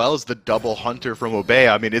assassins as well as the double hunter from Obey.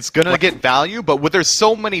 I mean, it's going to get value, but with there's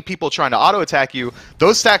so many people trying to auto-attack you,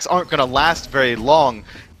 those stacks aren't going to last very long.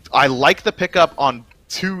 I like the pickup on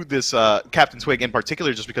to this Captain Twig in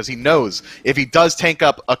particular just because he knows if he does tank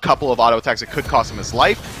up a couple of auto-attacks, it could cost him his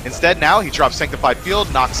life. Instead, now he drops Sanctified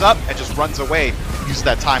Field, knocks up, and just runs away, uses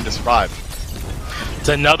that time to survive. It's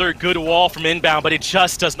another good wall from inbound, but it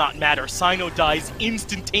just does not matter. Sino dies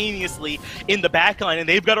instantaneously in the backline, and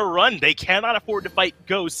they've got to run. They cannot afford to fight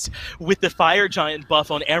Ghost with the Fire Giant buff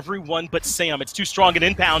on everyone but Sam. It's too strong, and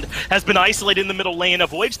inbound has been isolated in the middle lane,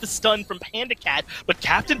 avoids the stun from Panda Cat, but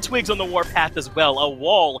Captain Twig's on the warpath as well. A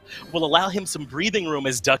wall will allow him some breathing room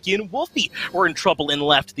as Ducky and Wolfie were in trouble in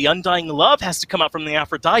left. The Undying Love has to come out from the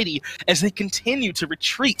Aphrodite as they continue to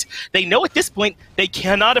retreat. They know at this point they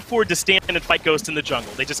cannot afford to stand and fight Ghost in the jungle.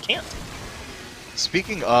 They just can't.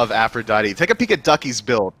 Speaking of Aphrodite, take a peek at Ducky's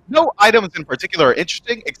build. No items in particular are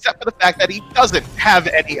interesting, except for the fact that he doesn't have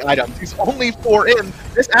any items. He's only 4 in.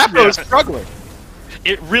 This Aphro is struggling.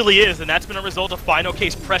 It really is, and that's been a result of Final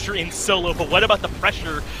Case pressure in solo. But what about the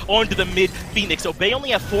pressure onto the mid Phoenix? Obey only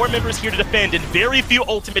have 4 members here to defend and very few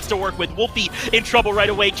ultimates to work with. Wolfie in trouble right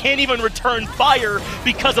away, can't even return fire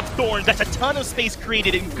because of Thorns. That's a ton of space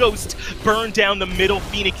created, and Ghost burned down the middle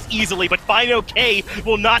Phoenix easily. But Final K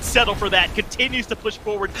will not settle for that, continues to push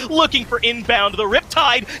forward, looking for inbound. The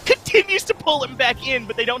Riptide continues to pull him back in,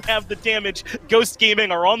 but they don't have the damage. Ghost Gaming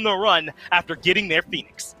are on the run after getting their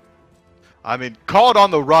Phoenix. I mean, call it on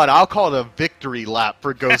the run. I'll call it a victory lap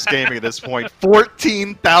for Ghost Gaming at this point.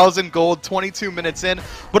 14,000 gold, 22 minutes in.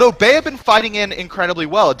 But Obey have been fighting in incredibly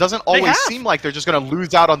well. It doesn't always seem like they're just going to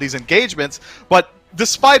lose out on these engagements. But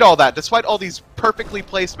despite all that, despite all these perfectly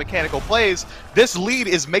placed mechanical plays, this lead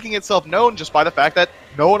is making itself known just by the fact that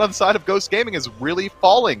no one on the side of Ghost Gaming is really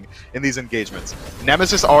falling in these engagements.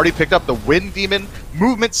 Nemesis already picked up the Wind Demon,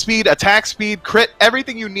 movement speed, attack speed, crit,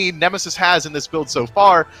 everything you need Nemesis has in this build so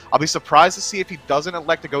far. I'll be surprised to see if he doesn't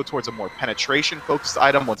elect to go towards a more penetration-focused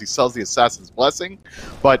item once he sells the Assassin's Blessing.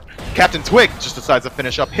 But Captain Twig just decides to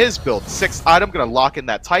finish up his build. 6th item, going to lock in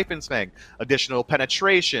that Typhon Fang. Additional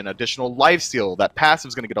penetration, additional lifesteal. That passive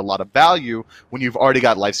is going to get a lot of value when you've already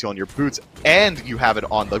got lifesteal on your boots and you have it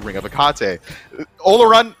on the Ring of Akate.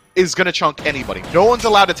 Olorun is going to chunk anybody. No one's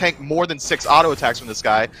allowed to tank more than 6 auto attacks from this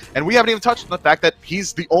guy, and we haven't even touched on the fact that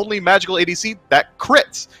he's the only magical ADC that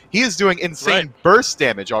crits. He is doing insane burst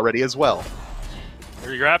damage already as well.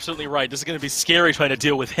 You're absolutely right. This is going to be scary trying to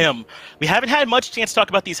deal with him. We haven't had much chance to talk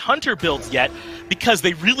about these Hunter builds yet because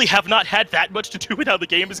they really have not had that much to do with how the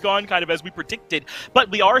game has gone, kind of as we predicted. But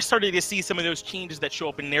we are starting to see some of those changes that show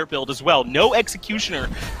up in their build as well. No Executioner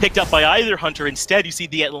picked up by either Hunter. Instead, you see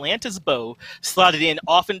the Atlantis Bow slotted in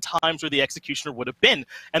oftentimes where the Executioner would have been.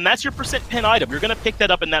 And that's your percent pin item. You're going to pick that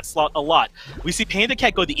up in that slot a lot. We see Panda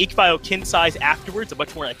Cat go the Ikfio Kin size afterwards, a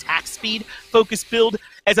much more attack speed focused build,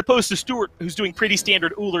 as opposed to Stewart, who's doing pretty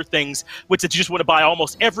standard Uller things, which is you just want to buy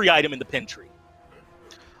almost every item in the pin tree.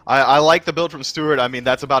 I like the build from Stewart. I mean,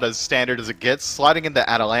 that's about as standard as it gets. Sliding into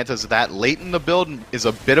Atalanta's that late in the build is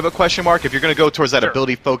a bit of a question mark. If you're going to go towards that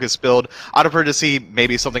ability-focused build, I'd prefer to see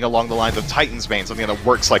maybe something along the lines of Titan's Bane, something that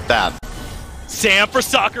works like that. Sam for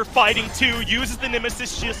soccer fighting too, uses the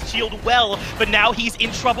Nemesis shield well, but now he's in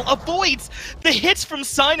trouble. Avoids the hits from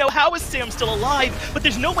Sino. How is Sam still alive? But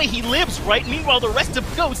there's no way he lives, right? Meanwhile, the rest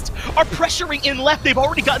of Ghost are pressuring in left. They've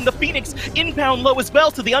already gotten the Phoenix inbound low as well,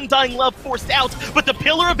 so the Undying Love forced out, but the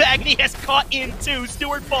Pillar of Agony has caught in too.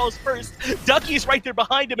 Stewart falls first. Ducky's right there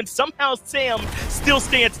behind him, and somehow Sam still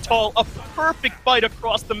stands tall. A perfect fight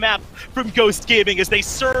across the map from Ghost Gaming as they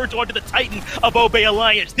surge onto the Titan of Obey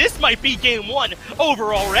Alliance. This might be game 1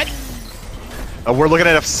 over already. We're looking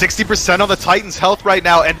at a 60% on the Titan's health right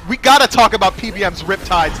now, and we gotta talk about PBM's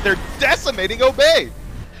Riptides. They're decimating Obey.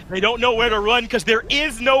 They don't know where to run because there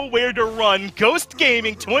is nowhere to run. Ghost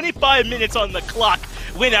Gaming, 25 minutes on the clock,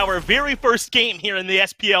 win our very first game here in the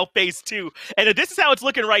SPL Phase 2. And if this is how it's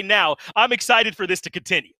looking right now, I'm excited for this to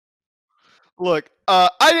continue. Look,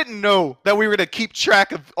 I didn't know that we were going to keep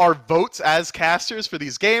track of our votes as casters for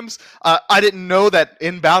these games. I didn't know that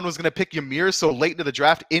Inbound was going to pick Ymir so late into the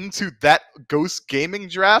draft into that Ghost Gaming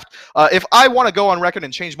draft. If I want to go on record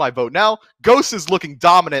and change my vote now, Ghost is looking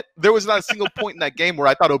dominant. There was not a single point in that game where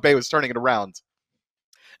I thought Obey was turning it around.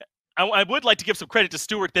 I would like to give some credit to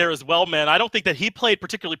Stewart there as well, man. I don't think that he played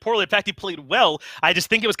particularly poorly. In fact, he played well. I just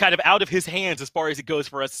think it was kind of out of his hands as far as it goes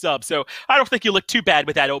for a sub. So I don't think you look too bad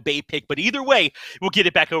with that Obey pick. But either way, we'll get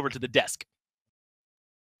it back over to the desk.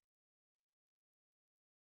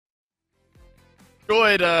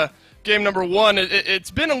 Enjoyed game number 1. It's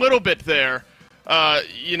been a little bit there.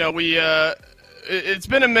 It's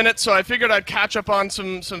been a minute, so I figured I'd catch up on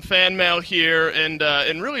some fan mail here and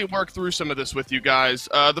really work through some of this with you guys.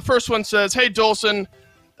 The first one says, "Hey Dolson,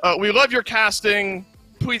 we love your casting.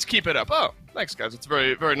 Please keep it up." Oh, thanks guys. It's a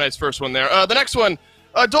very very nice first one there. The next one,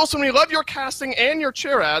 "Dolson, we love your casting and your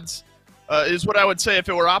chair ads." Is what I would say if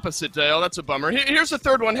it were opposite day. Oh, that's a bummer. Here's the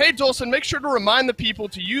third one. "Hey Dolson, make sure to remind the people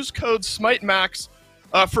to use code SMITEMAX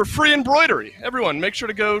for free embroidery. Everyone, make sure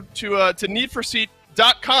to go to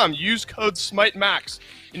needforseat.com. Use code SMITEMAX,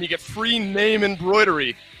 and you get free name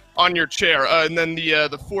embroidery on your chair. And then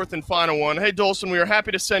the fourth and final one. Hey, Dolson, we are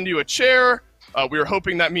happy to send you a chair. We are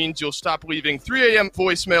hoping that means you'll stop leaving 3 a.m.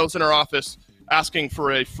 voicemails in our office asking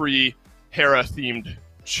for a free Hera-themed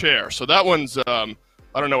chair. So that one's, I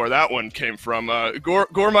don't know where that one came from.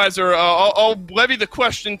 Gormizer, I'll levy the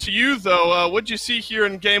question to you, though. What'd you see here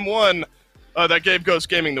in Game 1 that gave Ghost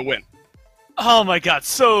Gaming the win? Oh my god,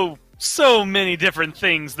 so many different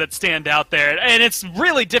things that stand out there, and it's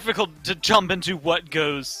really difficult to jump into what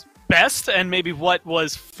goes best and maybe what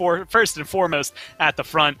was first and foremost at the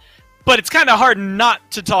front. But it's kind of hard not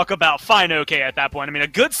to talk about Fine OK at that point. I mean, a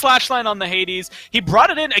good slash line on the Hades. He brought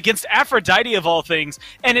it in against Aphrodite, of all things,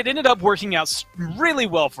 and it ended up working out really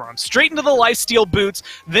well for him. Straight into the lifesteal boots,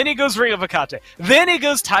 then he goes Ring of Hecate, then he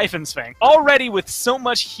goes Typhon's Fang. Already with so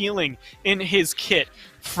much healing in his kit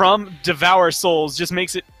from Devour Souls just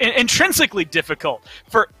makes it intrinsically difficult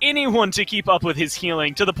for anyone to keep up with his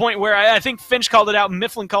healing, to the point where I think Finch called it out,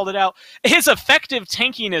 Mifflin called it out. His effective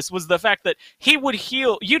tankiness was the fact that he would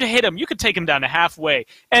heal, you'd hit him, you could take him down to halfway,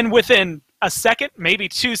 and within a second, maybe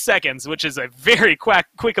 2 seconds, which is a very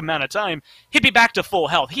quick amount of time, he'd be back to full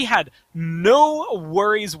health. He had no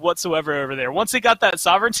worries whatsoever over there. Once he got that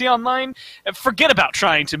sovereignty online, forget about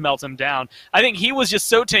trying to melt him down. I think he was just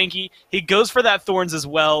so tanky. He goes for that Thorns as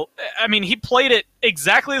well. I mean, he played it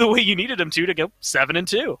exactly the way you needed him to go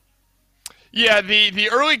 7-2. Yeah, the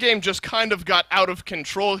early game just kind of got out of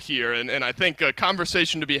control here, and I think a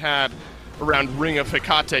conversation to be had around Ring of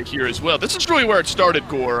Hecate here as well. This is really where it started,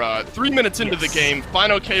 Gore. 3 minutes into the game, Fine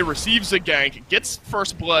OK receives a gank, gets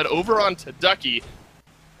first blood over onto Ducky,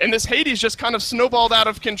 and this Hades just kind of snowballed out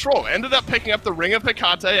of control. Ended up picking up the Ring of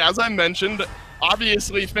Hecate, as I mentioned.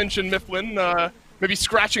 Obviously, Finch and Mifflin maybe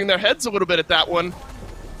scratching their heads a little bit at that one.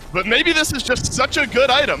 But maybe this is just such a good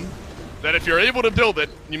item that if you're able to build it,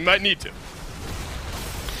 you might need to.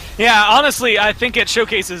 Yeah, honestly, I think it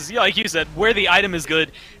showcases, like you said, where the item is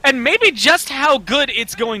good, and maybe just how good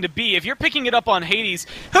it's going to be. If you're picking it up on Hades,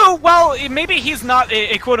 who, well, maybe he's not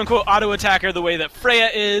a quote-unquote auto-attacker the way that Freya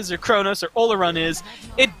is, or Kronos, or Oleron is,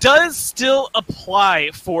 it does still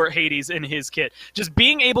apply for Hades in his kit. Just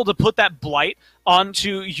being able to put that Blight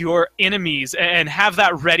onto your enemies and have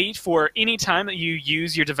that ready for any time that you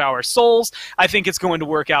use your Devour Souls, I think it's going to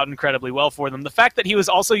work out incredibly well for them. The fact that he was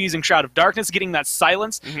also using Shroud of Darkness, getting that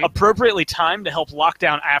silence appropriately timed to help lock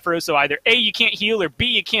down Afro, so either A, you can't heal, or B,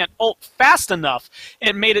 you can't ult fast enough,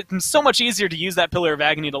 it made it so much easier to use that Pillar of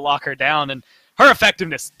Agony to lock her down, and her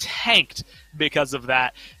effectiveness tanked because of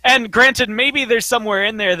that. And granted, maybe there's somewhere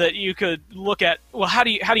in there that you could look at, well, how do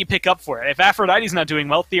you pick up for it? If Aphrodite's not doing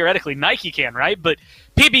well, theoretically Nike can, right? But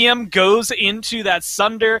PBM goes into that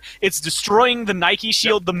Sunder, it's destroying the Nike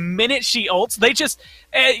shield the minute she ults. They just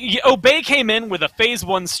Obey came in with a phase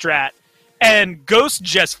 1 strat, and Ghost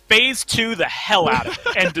just phase 2 the hell out of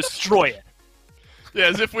it and destroy it. Yeah,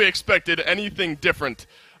 as if we expected anything different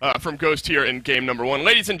from Ghost here in game number 1.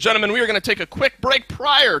 Ladies and gentlemen, we are going to take a quick break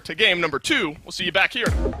prior to game number 2. We'll see you back here.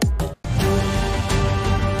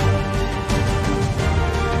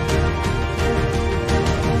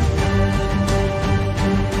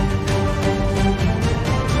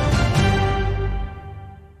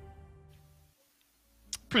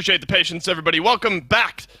 Appreciate the patience, everybody. Welcome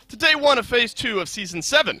back to day 1 of phase 2 of season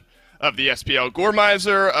 7 of the SPL.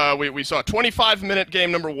 Gormizer, we saw a 25-minute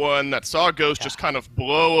game number 1 that saw Ghost just kind of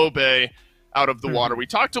blow Obey out of the water. We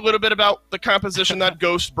talked a little bit about the composition that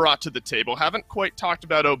Ghost brought to the table. Haven't quite talked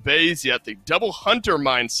about Obey's yet, the double Hunter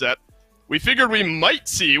mindset. We figured we might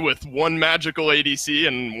see with 1 magical ADC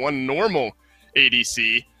and 1 normal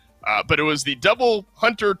ADC, but it was the double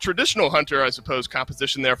Hunter, traditional Hunter, I suppose,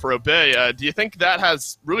 composition there for Obey. Do you think that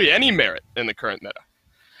has really any merit in the current meta?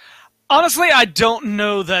 Honestly, I don't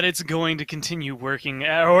know that it's going to continue working,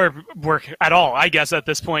 or work at all, I guess, at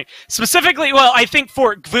this point. Specifically, well, I think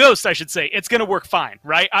for Ghost, I should say, it's going to work fine,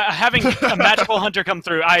 right? Having a magical hunter come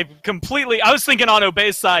through, I was thinking on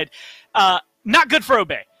Obey's side, not good for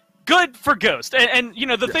Obey, good for Ghost. And you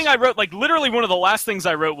know, the thing I wrote, like, literally one of the last things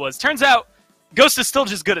I wrote was, turns out, Ghost is still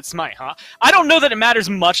just good at Smite, huh? I don't know that it matters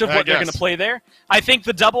much of what they're going to play there. I think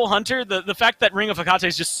the double hunter, the fact that Ring of Hecate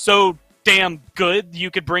is just so damn good.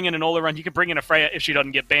 You could bring in an Oleron, you could bring in a Freya if she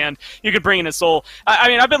doesn't get banned, you could bring in a Soul. I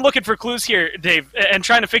mean, I've been looking for clues here, Dave, and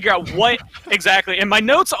trying to figure out what exactly, and my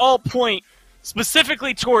notes all point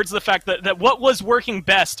specifically towards the fact that what was working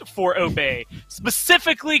best for Obey,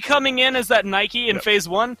 specifically coming in as that Nike in phase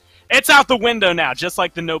 1, it's out the window now, just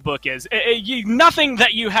like the notebook is. Nothing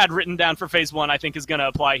that you had written down for phase 1, I think, is going to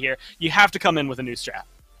apply here. You have to come in with a new strat.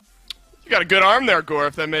 got a good arm there, Gore,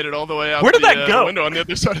 if that made it all the way out Where did that go? the window on the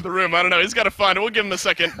other side of the room. I don't know. He's got to find it. We'll give him a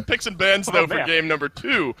second. Picks and bans, though, for game number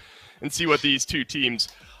 2 and see what these two teams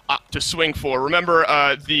opt to swing for. Remember,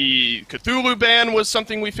 the Cthulhu ban was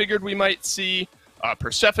something we figured we might see.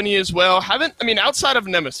 Persephone as well. Outside of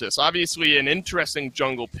Nemesis, obviously an interesting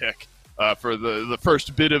jungle pick for the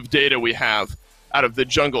first bit of data we have out of the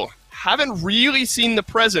jungle. Haven't really seen the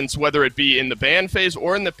presence, whether it be in the ban phase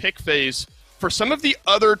or in the pick phase, for some of the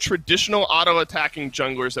other traditional auto-attacking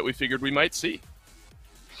junglers that we figured we might see.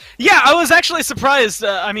 Yeah, I was actually surprised.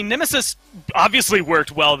 Nemesis obviously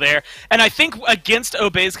worked well there, and I think against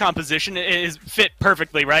Obey's composition, it is fit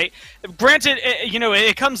perfectly, right? Granted,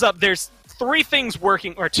 it comes up, there's two things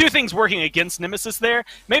working against Nemesis there,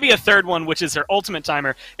 maybe a third one, which is her ultimate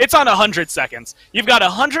timer. It's on 100 seconds. You've got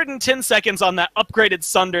 110 seconds on that upgraded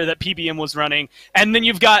Sunder that PBM was running, and then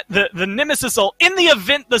you've got the Nemesis ult in the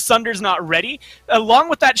event the Sunder's not ready, along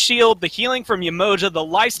with that shield, the healing from Yamoja, the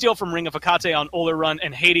lifesteal from Ring of Hecate on Olerun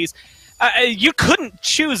and Hades. You couldn't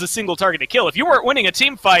choose a single target to kill. If you weren't winning a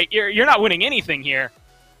team fight, you're not winning anything here.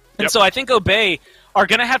 And so I think Obey are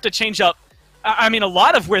going to have to change up a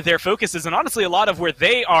lot of where their focus is, and honestly a lot of where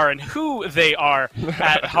they are and who they are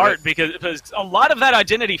at heart, because a lot of that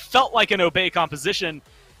identity felt like an Obey composition,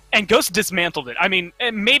 and Ghost dismantled it.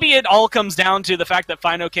 Maybe it all comes down to the fact that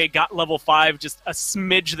FineOK got level 5 just a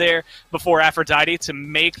smidge there before Aphrodite to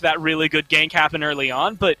make that really good gank happen early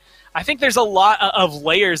on, but I think there's a lot of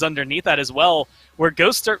layers underneath that as well, where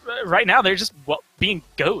Ghosts are, right now, they're just being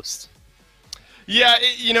Ghost. Yeah,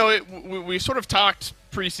 we sort of talked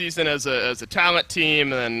preseason as a talent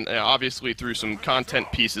team, and then obviously through some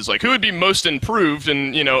content pieces, like who would be most improved,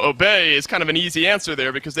 and Obey is kind of an easy answer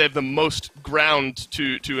there because they have the most ground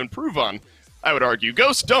to improve on. I would argue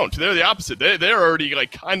Ghosts don't. They're the opposite. They're already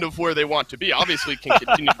kind of where they want to be. Obviously can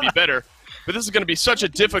continue to be better, but this is going to be such a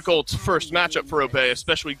difficult first matchup for Obey,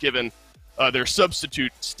 especially given their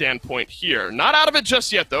substitute standpoint here. Not out of it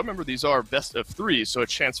just yet, though. Remember, these are best of 3, so a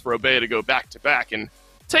chance for Obey to go back-to-back and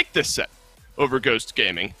take this set over Ghost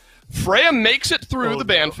Gaming. Freya makes it through the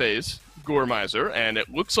ban phase, Gormizer, and it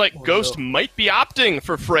looks like Ghost might be opting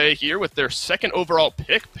for Freya here with their second overall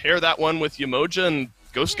pick. Pair that one with Yamoja, and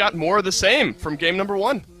Ghost got more of the same from game number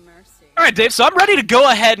 1. All right, Dave, so I'm ready to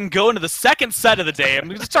go ahead and go into the second set of the day. I'm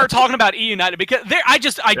going to start talking about E United because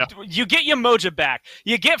you get Yamoja back,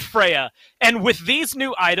 you get Freya, and with these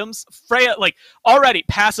new items, Freya, already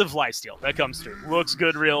passive lifesteal that comes through. Looks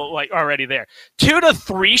good, already there. 2 to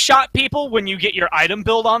 3 shot people when you get your item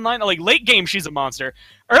build online. Late game, she's a monster.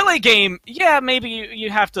 Early game, yeah, maybe you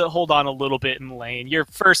have to hold on a little bit in lane. Your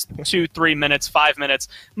first 2, 3 minutes, 5 minutes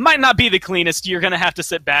might not be the cleanest. You're going to have to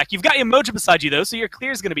sit back. You've got Yamoja beside you, though, so your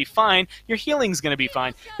clear is going to be fine. Your healing's going to be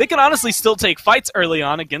fine. They can honestly still take fights early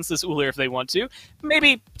on against this Ulir if they want to.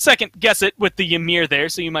 Maybe second guess it with the Ymir there,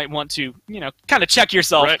 so you might want to, kind of check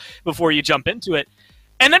yourself before you jump into it.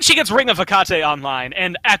 And then she gets Ring of Hecate online,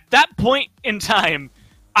 and at that point in time,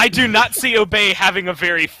 I do not see Obey having a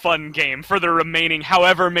very fun game for the remaining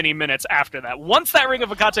however many minutes after that. Once that Ring of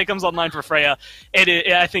Hecate comes online for Freya, it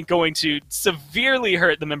is, I think, going to severely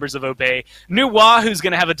hurt the members of Obey. Nuwa, who's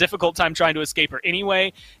going to have a difficult time trying to escape her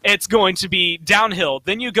anyway, it's going to be downhill.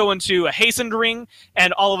 Then you go into a hastened ring,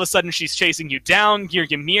 and all of a sudden she's chasing you down. Your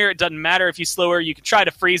Ymir, it doesn't matter if you slow her. You can try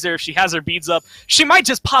to freeze her. If she has her beads up, she might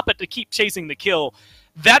just pop it to keep chasing the kill.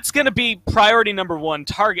 That's going to be priority number 1,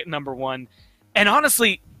 target number 1. And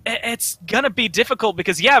honestly, it's going to be difficult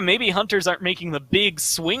because, yeah, maybe Hunters aren't making the big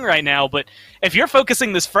swing right now, but if you're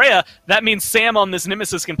focusing this Freya, that means Sam on this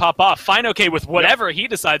Nemesis can pop off. FineOK with whatever he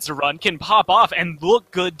decides to run can pop off and look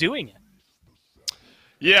good doing it.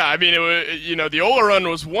 Yeah, the Olerun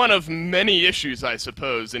was one of many issues, I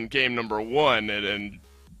suppose, in game number 1, and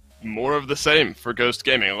more of the same for Ghost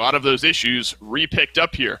Gaming. A lot of those issues re-picked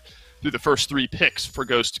up here through the first 3 picks for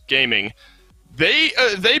Ghost Gaming.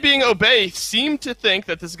 They being Obey, seem to think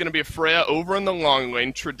that this is going to be a Freya over in the long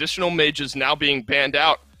lane. Traditional mages now being banned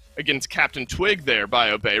out against Captain Twig there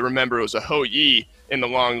by Obey. Remember, it was a Ho Yi in the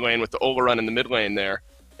long lane with the Olerun in the mid lane there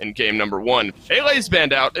in game number 1. Pele's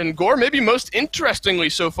banned out, and Gore, maybe most interestingly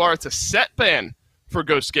so far, it's a set ban for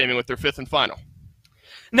Ghost Gaming with their 5th and final.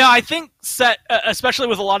 Now, I think Set, especially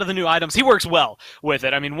with a lot of the new items, he works well with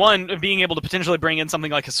it. One, being able to potentially bring in something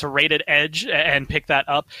like a serrated edge and pick that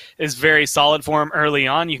up is very solid for him early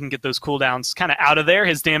on. You can get those cooldowns kind of out of there.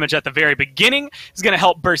 His damage at the very beginning is going to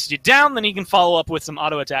help burst you down. Then he can follow up with some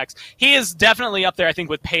auto attacks. He is definitely up there, I think,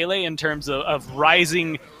 with Pele in terms of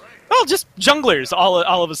rising... Well, just junglers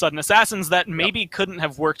all of a sudden. Assassins that maybe couldn't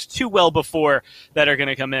have worked too well before that are going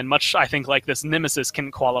to come in. Much, I think, like this Nemesis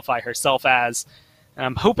can qualify herself as...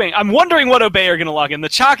 And I'm wondering what Obey are going to log in. The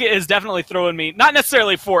Chalk is definitely throwing me, not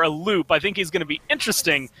necessarily for a loop. I think he's going to be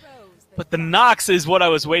interesting, but the Nox is what I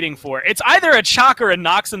was waiting for. It's either a Chalk or a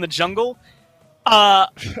Nox in the jungle, and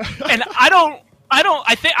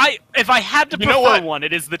if I had to prefer one,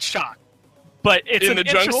 it is the Chalk. But it's an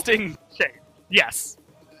interesting shape. Yes.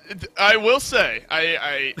 I will say,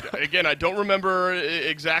 again, I don't remember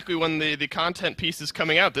exactly when the content piece is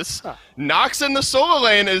coming out. This Nox in the solo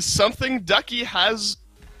lane is something Ducky has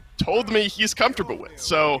told me he's comfortable with.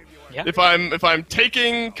 So if I'm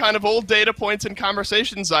taking kind of old data points and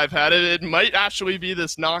conversations I've had, it might actually be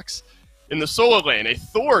this Nox in the solo lane, a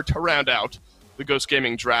Thor to round out the Ghost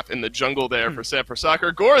Gaming draft in the jungle there for San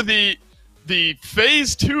Soccer. Gore, the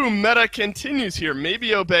Phase 2 meta continues here.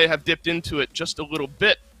 Maybe Obey have dipped into it just a little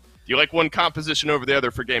bit. Do you like one composition over the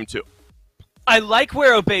other for Game 2? I like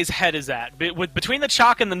where Obey's head is at. Between the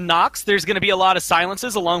Chalk and the Nox, there's going to be a lot of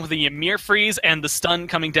silences, along with the Ymir freeze and the stun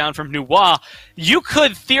coming down from Nuwa. You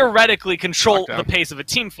could theoretically control the pace of a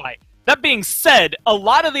team fight. That being said, a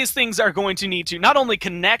lot of these things are going to need to not only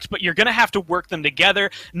connect, but you're going to have to work them together.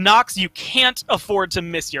 Nox, you can't afford to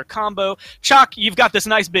miss your combo. Chalk, you've got this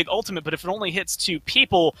nice big ultimate, but if it only hits 2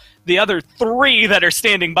 people, the other 3 that are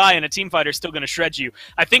standing by in a team fight are still going to shred you.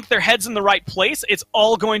 I think their head's in the right place. It's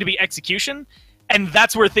all going to be execution. And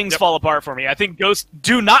that's where things fall apart for me. I think Ghosts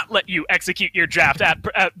do not let you execute your draft at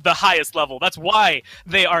the highest level. That's why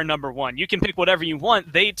they are #1. You can pick whatever you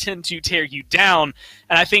want. They tend to tear you down.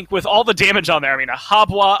 And I think with all the damage on there, I mean, a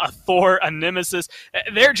Habwa, a Thor, a Nemesis,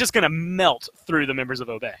 they're just going to melt through the members of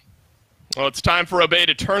Obey. Well, it's time for Obey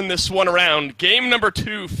to turn this one around. Game number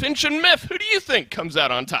 2, Finch and Myth. Who do you think comes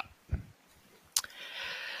out on top?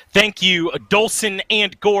 Thank you, Dolson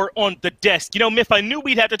and Gore on the desk. You know, Myth, I knew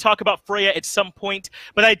we'd have to talk about Freya at some point,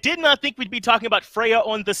 but I did not think we'd be talking about Freya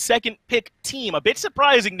on the second pick team. A bit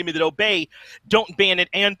surprising to me that Obey don't ban it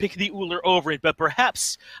and pick the Uller over it, but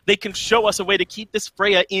perhaps they can show us a way to keep this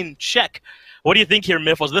Freya in check. What do you think here,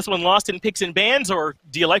 Myth? Was this one lost in picks and bans, or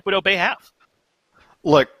do you like what Obey have?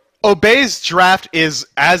 Look, Obey's draft is,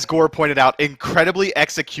 as Gore pointed out, incredibly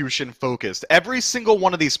execution-focused. Every single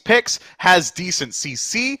one of these picks has decent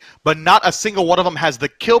CC, but not a single one of them has the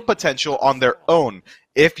kill potential on their own.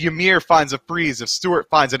 If Ymir finds a freeze, if Stuart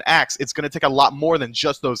finds an axe, it's going to take a lot more than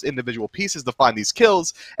just those individual pieces to find these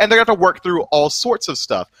kills, and they're going to have to work through all sorts of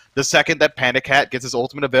stuff. The second that Panda Cat gets his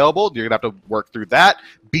ultimate available, you're going to have to work through that.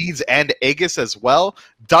 Beads and Aegis as well.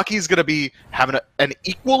 Ducky's going to be having an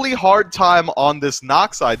equally hard time on this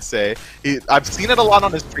Nox, I'd say. I've seen it a lot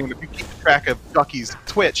on his stream. If you keep track of Ducky's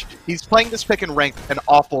Twitch, he's playing this pick and rank an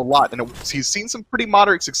awful lot, and he's seen some pretty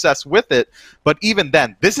moderate success with it, but even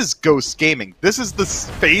then, this is Ghost Gaming. This is the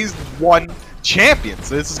Phase 1 champions.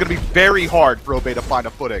 So this is going to be very hard for Obey to find a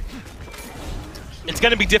footing. It's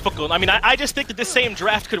going to be difficult. I mean, I just think that this same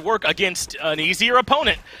draft could work against an easier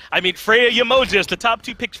opponent. I mean, Freya Yamojas, the top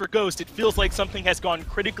 2 picks for Ghost, it feels like something has gone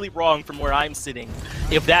critically wrong from where I'm sitting,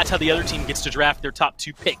 if that's how the other team gets to draft their top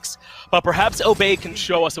 2 picks. But perhaps Obey can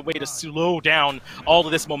show us a way to slow down all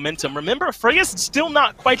of this momentum. Remember, Freya's still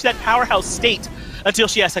not quite that powerhouse state until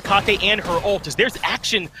she has Hekate and her ult. There's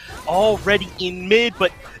action already in mid,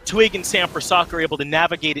 but Twig and Sam for Soccer are able to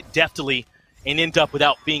navigate it deftly and end up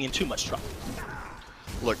without being in too much trouble.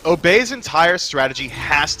 Look, Obey's entire strategy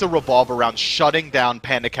has to revolve around shutting down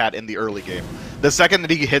Panda Cat in the early game. The second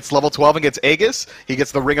that he hits level 12 and gets Aegis, he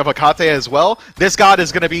gets the Ring of Hekate as well. This god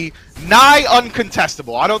is going to be nigh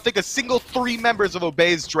uncontestable. I don't think a single 3 members of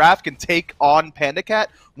Obey's draft can take on Panda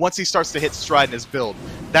Cat once he starts to hit stride in his build.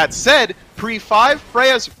 That said, pre-5,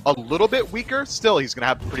 Freya's a little bit weaker. Still, he's going to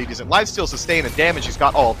have pretty decent lifesteal, sustain, and damage. He's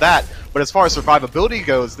got all of that. But as far as survivability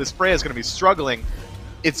goes, this Freya's going to be struggling.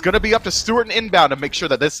 It's going to be up to Stuart and Inbound to make sure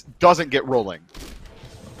that this doesn't get rolling.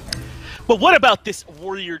 But what about this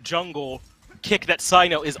Warrior Jungle kick that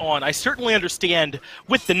Sino is on? I certainly understand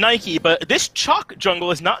with the Nike, but this Chalk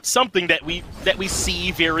jungle is not something that we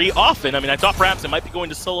see very often. I mean, I thought perhaps it might be going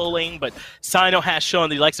to solo lane, but Sino has shown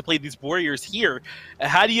that he likes to play these Warriors here.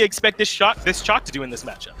 How do you expect this Chalk to do in this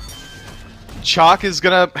matchup? Chalk is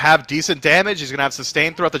going to have decent damage. He's going to have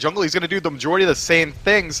sustain throughout the jungle. He's going to do the majority of the same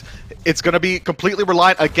things. It's going to be completely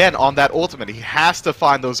reliant, again, on that ultimate. He has to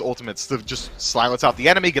find those ultimates to just silence out the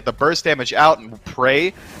enemy, get the burst damage out, and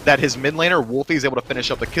pray that his mid laner, Wolfie, is able to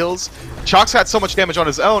finish up the kills. Chalk's had so much damage on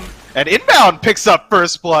his own, and Inbound picks up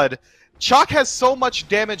First Blood. Chalk has so much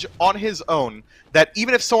damage on his own that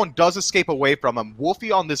even if someone does escape away from him,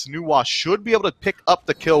 Wolfie on this Nuwa should be able to pick up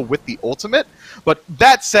the kill with the ultimate. But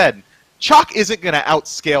that said, Chalk isn't going to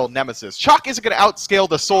outscale Nemesis. Chalk isn't going to outscale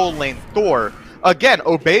the solo lane Thor. Again,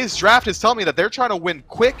 Obey's draft is telling me that they're trying to win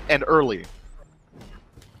quick and early.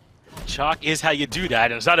 Chalk is how you do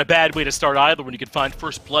that, and it's not a bad way to start either when you can find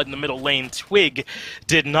first blood in the middle lane. Twig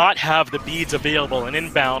did not have the beads available, and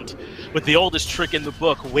Inbound, with the oldest trick in the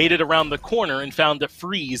book, waited around the corner and found the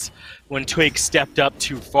freeze when Twig stepped up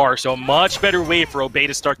too far. So a much better way for Obey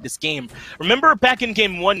to start this game. Remember back in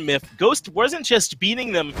Game 1, Myth, Ghost wasn't just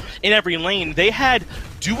beating them in every lane. They had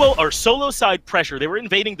duo or solo side pressure. They were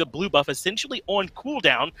invading the blue buff essentially on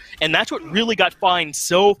cooldown, and that's what really got Fine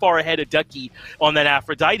so far ahead of Ducky on that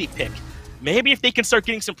Aphrodite pick. Maybe if they can start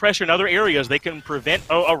getting some pressure in other areas, they can prevent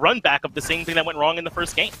a run back of the same thing that went wrong in the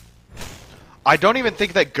first game. I don't even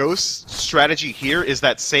think that Ghost's strategy here is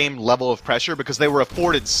that same level of pressure because they were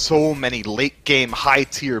afforded so many late-game,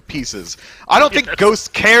 high-tier pieces. I don't think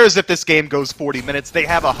Ghost cares if this game goes 40 minutes. They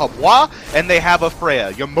have a Habwa and they have a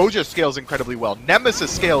Freya. Yamoja scales incredibly well.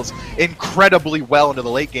 Nemesis scales incredibly well into the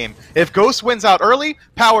late game. If Ghost wins out early,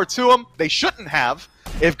 power to them. They shouldn't have.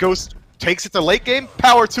 If Ghost takes it to late game,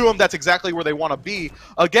 power to them. That's exactly where they want to be.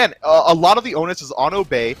 Again, a lot of the onus is on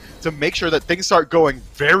Obey to make sure that things start going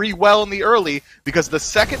very well in the early, because the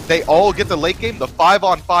second they all get the late game, the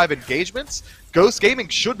 5-on-5 engagements, Ghost Gaming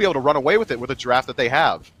should be able to run away with it with a draft that they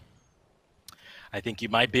have. I think you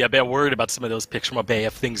might be a bit worried about some of those picks from Obey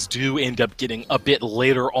if things do end up getting a bit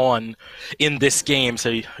later on in this game. So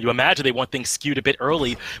you imagine they want things skewed a bit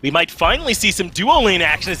early. We might finally see some duo lane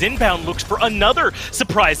action as Inbound looks for another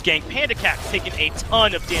surprise gank. Panda Cat's taking a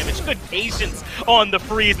ton of damage. Good patience on the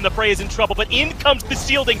freeze, and the Prey is in trouble. But in comes the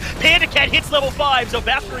shielding. Panda Cat hits level 5, so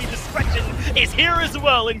Valkyrie Discretion is here as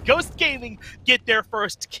well. And Ghost Gaming get their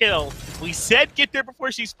first kill. We said get there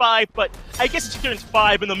before she's 5, but I guess if she turns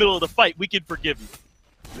 5 in the middle of the fight, we could forgive you.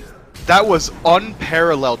 That was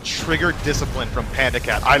unparalleled trigger discipline from Panda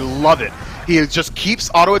Cat. I love it. He just keeps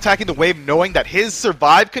auto-attacking the wave, knowing that his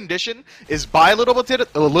survive condition is buy a little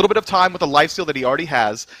bit of time with the lifesteal that he already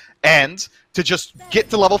has, and to just get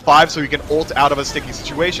to level 5 so he can ult out of a sticky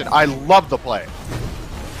situation. I love the play.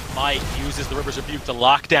 Mike uses the River's Rebuke to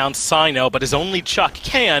lock down Sino, but as only Chuck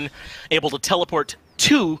can, able to teleport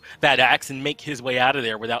to that axe and make his way out of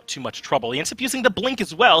there without too much trouble. He ends up using the blink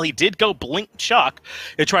as well. He did go blink Chuck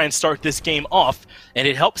to try and start this game off, and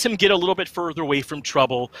it helps him get a little bit further away from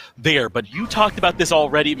trouble there. But you talked about this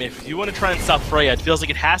already, if you want to try and stop Freya, it feels like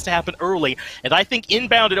it has to happen early, and I think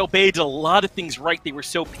Inbound and Obey did a lot of things right. They were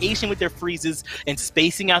so patient with their freezes and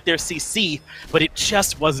spacing out their CC, but it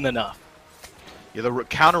just wasn't enough. Yeah, the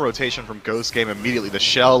counter rotation from Ghost Game immediately. The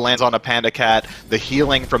shell lands on a Panda Cat. The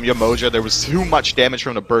healing from Yamoja. There was too much damage for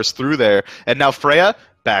him to burst through there. And now Freya,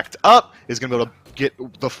 backed up, is going to be able to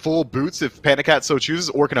get the full boots if Panda Cat so chooses,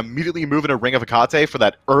 or can immediately move into Ring of Hecate for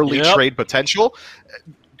that early trade potential.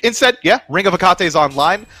 Instead, yeah, Ring of Hecate is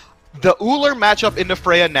online. The Ullr matchup into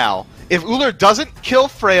Freya now. If Ullr doesn't kill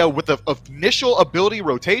Freya with the initial ability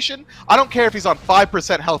rotation, I don't care if he's on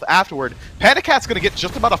 5% health afterward, Panda Cat's going to get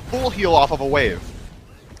just about a full heal off of a wave.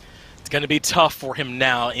 It's going to be tough for him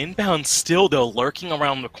now. Inbound still, though, lurking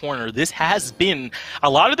around the corner. This has been a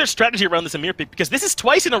lot of their strategy around this Amir pick, because this is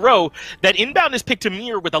twice in a row that Inbound has picked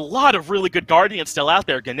Amir with a lot of really good Guardians still out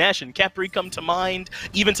there. Ganesh and Kepri come to mind,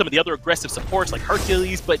 even some of the other aggressive supports like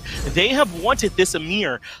Hercules, but they have wanted this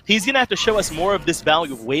Amir. He's going to have to show us more of this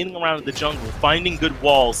value of waiting around in the jungle, finding good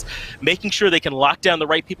walls, making sure they can lock down the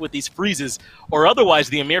right people with these freezes, or otherwise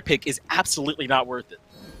the Amir pick is absolutely not worth it.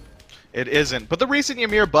 It isn't, but the recent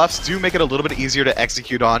Ymir buffs do make it a little bit easier to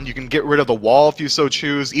execute on. You can get rid of the wall if you so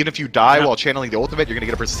choose. Even if you die while channeling the ultimate, you're going to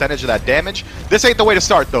get a percentage of that damage. This ain't the way to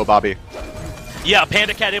start, though, Bobby. Yeah,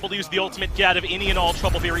 Panda Cat able to use the ultimate, get out of any and all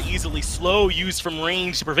trouble very easily. Slow use from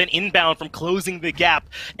range to prevent Inbound from closing the gap.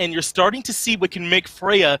 And you're starting to see what can make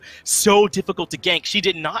Freya so difficult to gank. She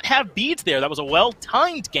did not have beads there. That was a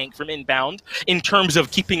well-timed gank from Inbound in terms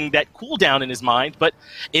of keeping that cooldown in his mind. But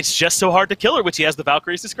it's just so hard to kill her, which he has the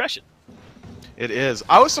Valkyrie's discretion. It is.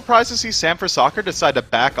 I was surprised to see Sam for Soccer decide to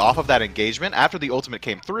back off of that engagement after the ultimate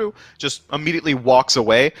came through, just immediately walks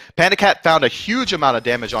away. Panda Cat found a huge amount of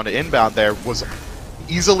damage onto Inbound there, was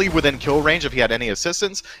easily within kill range if he had any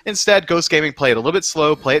assistance. Instead, Ghost Gaming played a little bit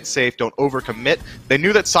slow, play it safe, don't overcommit. They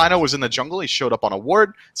knew that Sino was in the jungle, he showed up on a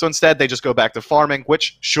ward, so instead they just go back to farming,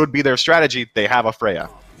 which should be their strategy. They have a Freya.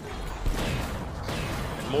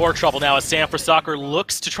 More trouble now as Sam for Soccer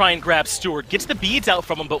looks to try and grab Stewart. Gets the beads out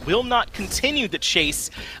from him, but will not continue the chase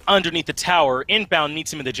underneath the tower. Inbound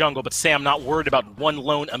meets him in the jungle, but Sam not worried about one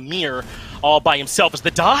lone Amir all by himself as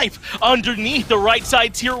the dive underneath the right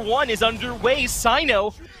side tier 1 is underway.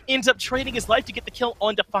 Sino ends up trading his life to get the kill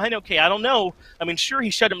on Define. Okay, I don't know. I mean, sure, he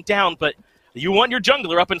shut him down, but you want your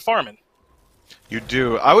jungler up and farming. You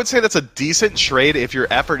do. I would say that's a decent trade if your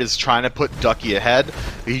effort is trying to put Ducky ahead.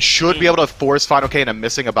 He should be able to force Final K into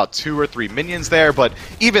missing about 2 or 3 minions there, but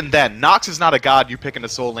even then, Nox is not a god you pick in the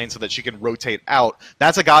soul lane so that she can rotate out.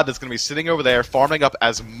 That's a god that's going to be sitting over there, farming up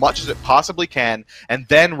as much as it possibly can, and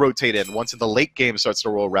then rotate in once the late game starts to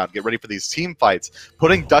roll around. Get ready for these team fights.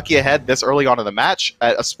 Putting Ducky ahead this early on in the match,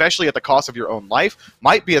 especially at the cost of your own life,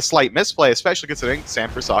 might be a slight misplay, especially considering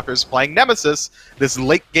Sanford Soccer's playing Nemesis, this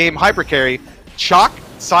late game hyper carry. Chalk,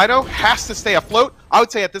 Sino has to stay afloat. I would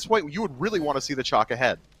say at this point, you would really want to see the Chalk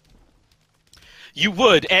ahead. You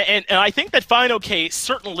would, and I think that Final K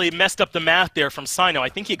certainly messed up the math there from Sino. I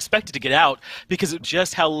think he expected to get out because of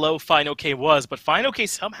just how low Final K was, but Final K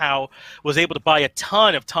somehow was able to buy a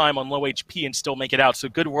ton of time on low HP and still make it out, so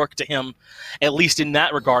good work to him, at least in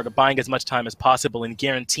that regard, of buying as much time as possible and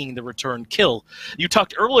guaranteeing the return kill. You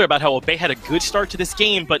talked earlier about how Obey had a good start to this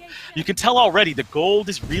game, but you can tell already the gold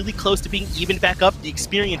is really close to being evened back up, the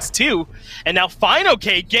experience too, and now Final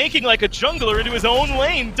K ganking like a jungler into his own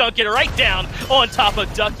lane, dunking right down on top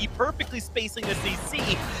of Ducky, perfectly spacing the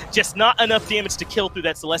CC. Just not enough damage to kill through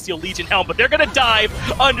that Celestial Legion helm, but they're going to dive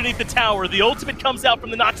underneath the tower. The ultimate comes out from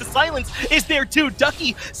the Noxus Silence is there too.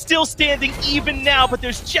 Ducky still standing even now, but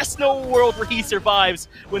there's just no world where he survives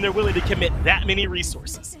when they're willing to commit that many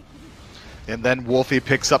resources. And then Wolfie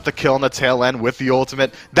picks up the kill on the tail end with the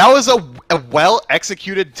ultimate. That was a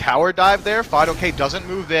well-executed tower dive there. Final K doesn't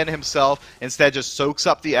move in himself. Instead, just soaks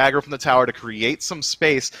up the aggro from the tower to create some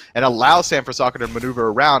space and allow Sanford Soccer to maneuver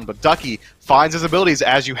around. But Ducky finds his abilities,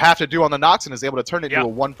 as you have to do on the Nox, and is able to turn it into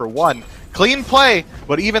a 1-for-1. Clean play,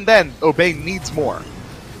 but even then, Obey needs more.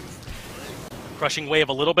 Crushing wave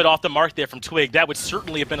a little bit off the mark there from Twig. That would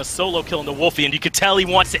certainly have been a solo kill into Wolfie, and you could tell he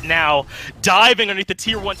wants it now. Diving underneath the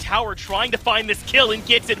tier 1 tower, trying to find this kill, and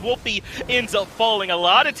gets it. Wolfie ends up falling. A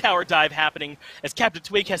lot of tower dive happening, as Captain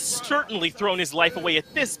Twig has certainly thrown his life away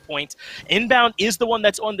at this point. Inbound is the one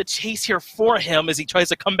that's on the chase here for him as he tries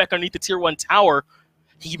to come back underneath the tier 1 tower.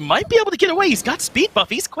 He might be able to get away. He's got speed buff.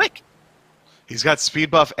 He's quick. He's got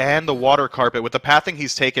speed buff and the water carpet. With the pathing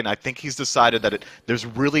he's taken, I think he's decided that there's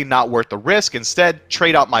really not worth the risk. Instead,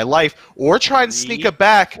 trade out my life or try and sneak it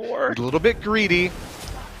back. A little bit greedy,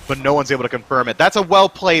 but no one's able to confirm it. That's a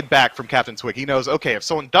well-played back from Captain Twig. He knows, okay, if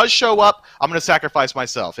someone does show up, I'm going to sacrifice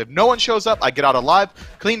myself. If no one shows up, I get out alive.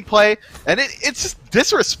 Clean play. And it's just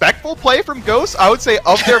disrespectful play from Ghost. I would say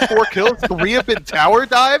of their 4 kills, 3 have been tower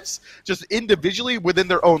dives, just individually within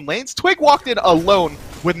their own lanes. Twig walked in alone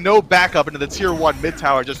with no backup into the tier 1 mid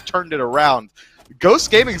tower, just turned it around.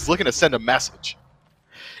 Ghost Gaming is looking to send a message.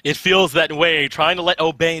 It feels that way, trying to let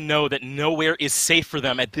Obey know that nowhere is safe for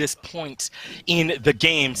them at this point in the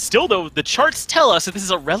game. Still, though, the charts tell us that this is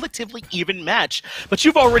a relatively even match, but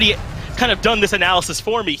you've already kind of done this analysis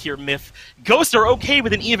for me here, Myth. Ghosts are okay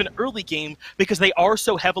with an even early game because they are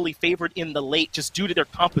so heavily favored in the late just due to their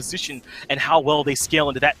composition and how well they scale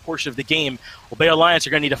into that portion of the game. Obey Alliance are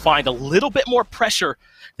going to need to find a little bit more pressure.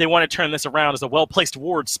 They want to turn this around as a well-placed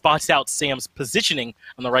ward spots out Sam's positioning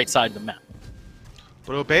on the right side of the map.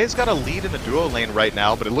 But Obey's got a lead in the duo lane right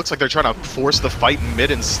now, but it looks like they're trying to force the fight in mid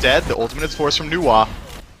instead. The ultimate is forced from Nuwa.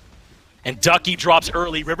 And Ducky drops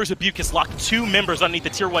early. Rivers of Bucus locked 2 members underneath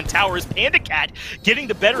the tier 1 towers. Panda Cat getting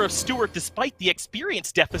the better of Stewart despite the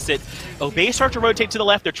experience deficit. Obey start to rotate to the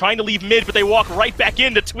left. They're trying to leave mid, but they walk right back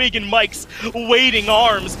into Twig and Mike's waiting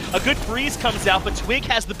arms. A good freeze comes out, but Twig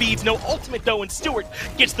has the beads. No ultimate though, and Stewart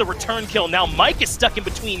gets the return kill. Now Mike is stuck in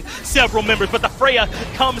between several members, but the Freya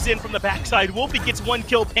comes in from the backside. Wolfie gets 1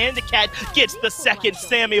 kill. Panda Cat gets the second.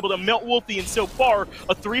 Sam able to melt Wolfie, and so far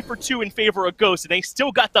a 3-for-2 in favor of Ghost, and they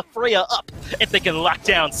still got the Freya up if they can lock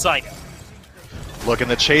down Sino. Look,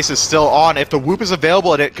 and the chase is still on. If the Whoop is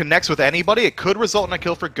available and it connects with anybody, it could result in a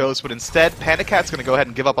kill for Ghost, but instead, Panda Cat's going to go ahead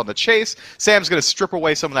and give up on the chase. Sam's going to strip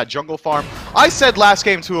away some of that jungle farm. I said last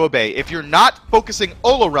game to Obey, if you're not focusing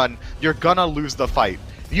Olo Run, you're going to lose the fight.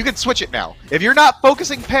 You can switch it now. If you're not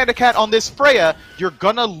focusing Panda Cat on this Freya, you're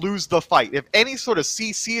gonna lose the fight. If any sort of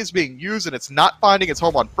CC is being used and it's not finding its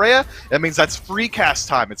home on Freya, that means that's free cast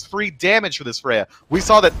time. It's free damage for this Freya. We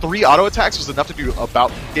saw that 3 auto attacks was enough to do about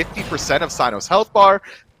 50% of Sino's health bar.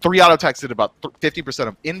 3 auto attacks did about 50%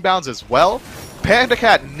 of inbounds as well. Panda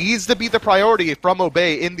Cat needs to be the priority from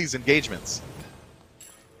Obey in these engagements.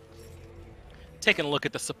 Taking a look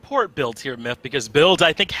at the support builds here, Myth, because builds,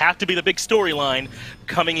 I think, have to be the big storyline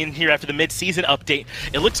coming in here after the mid-season update.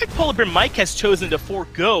 It looks like Polar Bear Mike has chosen to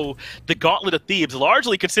forego the Gauntlet of Thebes,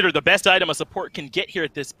 largely considered the best item a support can get here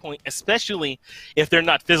at this point, especially if they're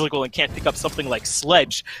not physical and can't pick up something like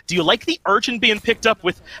Sledge. Do you like the Urchin being picked up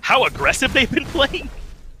with how aggressive they've been playing?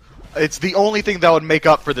 It's the only thing that would make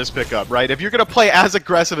up for this pickup, right? If you're going to play as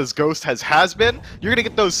aggressive as Ghost has been, you're going to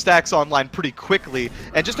get those stacks online pretty quickly.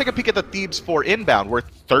 And just take a peek at the Thebes for inbound. We're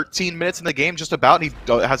 13 minutes in the game just about, and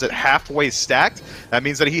he has it halfway stacked. That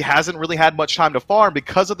means that he hasn't really had much time to farm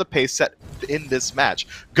because of the pace set in this match.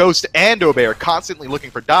 Ghost and Obey are constantly looking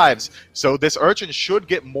for dives, so this Urchin should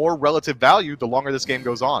get more relative value the longer this game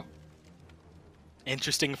goes on.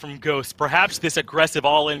 Interesting from Ghost. Perhaps this aggressive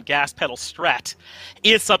all-in gas pedal strat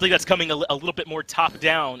is something that's coming a little bit more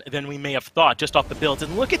top-down than we may have thought just off the builds.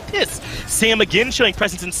 And look at this. Sam again showing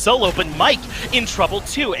presence in solo, but Mike in trouble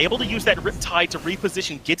too. Able to use that Riptide to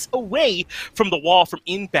reposition, gets away from the wall from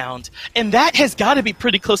inbound. And that has got to be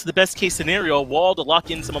pretty close to the best-case scenario, a wall to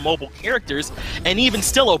lock in some immobile characters, and even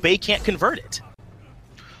still, Obey can't convert it.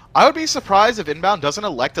 I would be surprised if inbound doesn't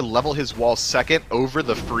elect to level his wall second over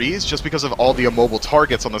the freeze just because of all the immobile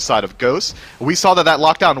targets on the side of Ghost. We saw that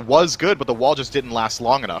lockdown was good, but the wall just didn't last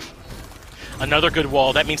long enough. Another good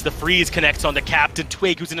wall. That means the freeze connects onto Captain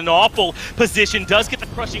Twig, who's in an awful position. Does get the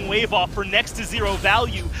crushing wave off for next to zero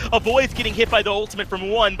value. Avoids getting hit by the ultimate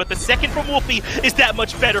from one, but the second from Wolfie is that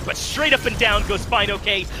much better. But straight up and down goes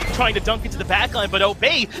Fine-OK, trying to dunk into the backline. But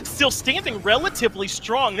Obey still standing relatively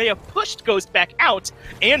strong. They have pushed Ghost back out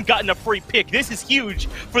and gotten a free pick. This is huge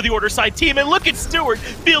for the Order side team. And look at Stewart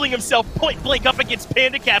feeling himself point blank up against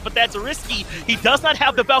PandaCat, but that's risky. He does not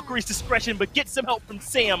have the Valkyrie's discretion, but gets some help from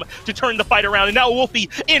Sam to turn the fight around. And now Wolfie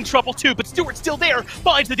in trouble too, but Stewart's still there,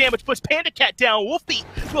 finds the damage, puts PandaCat down. Wolfie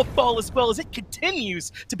will fall as well as it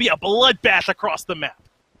continues to be a bloodbath across the map.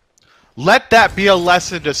 Let that be a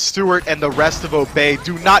lesson to Stewart and the rest of Obey.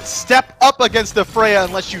 Do not step up against the Freya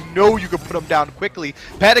unless you know you can put him down quickly.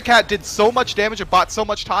 PandaCat did so much damage and bought so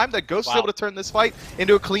much time that Ghost was able to turn this fight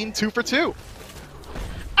into a clean 2 for 2.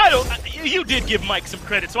 You did give Mike some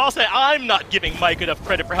credit, so I'll say I'm not giving Mike enough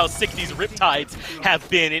credit for how sick these Riptides have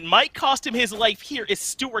been. It might cost him his life here as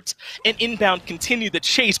Stewart and Inbound continue the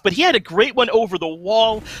chase, but he had a great one over the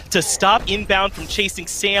wall to stop Inbound from chasing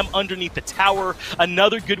Sam underneath the tower.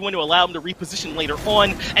 Another good one to allow him to reposition later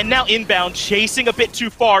on, and now Inbound chasing a bit too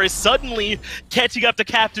far is suddenly catching up to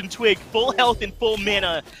Captain Twig, full health and full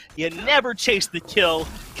mana. You never chase the kill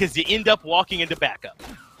because you end up walking into backup.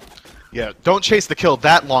 Yeah, don't chase the kill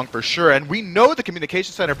that long for sure, and we know the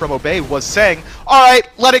communication center from Obey was saying, alright,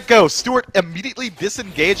 let it go. Stewart immediately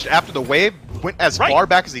disengaged after the wave, went as far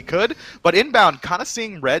back as he could, but Inbound, kind of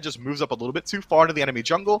seeing red, just moves up a little bit too far into the enemy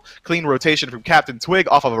jungle. Clean rotation from Captain Twig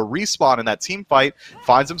off of a respawn in that team fight,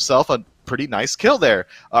 finds himself a pretty nice kill there.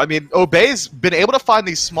 I mean, Obey's been able to find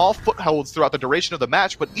these small footholds throughout the duration of the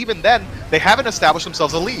match, but even then, they haven't established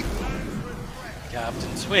themselves a lead.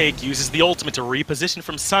 Captain Twig uses the ultimate to reposition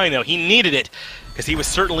from Sino. He needed it because he was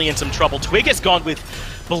certainly in some trouble. Twig has gone with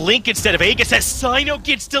Blink instead of Aegis as Sino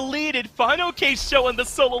gets deleted. Fine-OK showing the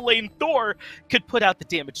solo lane Thor could put out the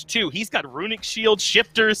damage too. He's got Runic Shield,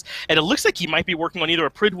 Shifters, and it looks like he might be working on either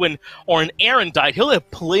a Pridwin or an Arendite. He'll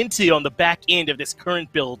have plenty on the back end of this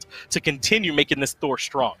current build to continue making this Thor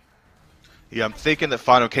strong. Yeah, I'm thinking that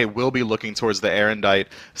Fine-OK will be looking towards the Arendite.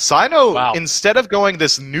 Sino, instead of going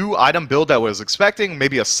this new item build that I was expecting,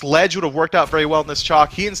 maybe a Sledge would have worked out very well in this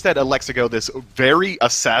chalk, he instead elects to go this very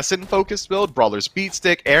assassin-focused build. Brawler's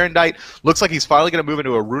Beatstick, Arendite. Looks like he's finally going to move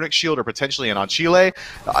into a Runic Shield or potentially an Anchile.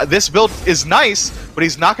 This build is nice, but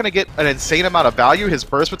he's not going to get an insane amount of value. His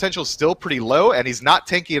burst potential is still pretty low, and he's not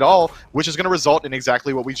tanky at all, which is going to result in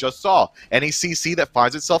exactly what we just saw. Any CC that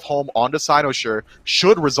finds itself home onto Sinosure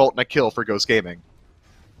should result in a kill for Ghost Gaming.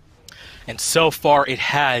 And so far it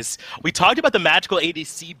has. We talked about the magical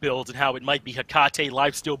ADC builds and how it might be Hecate,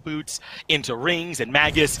 Lifesteal Boots into Rings and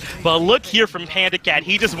Magus, but look here from PandaCat,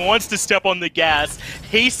 he just wants to step on the gas.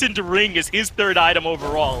 Hasten to Ring is his third item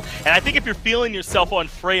overall, and I think if you're feeling yourself on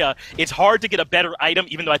Freya, it's hard to get a better item,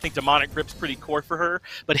 even though I think Demonic Grip's pretty core for her,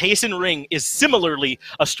 but Hasten Ring is similarly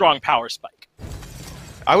a strong power spike.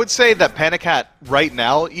 I would say that PandaCat right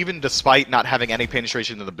now, even despite not having any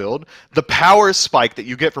penetration in the build, the power spike that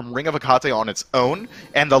you get from Ring of Hecate on its own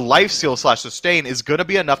and the lifesteal / sustain is going to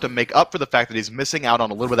be enough to make up for the fact that he's missing out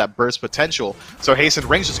on a little bit of that burst potential. So Hasten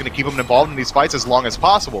Ring's just going to keep him involved in these fights as long as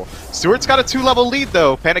possible. Stewart's got a 2-level lead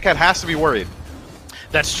though. PandaCat has to be worried.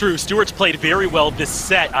 That's true. Stewart's played very well this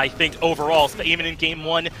set, I think, overall, even in Game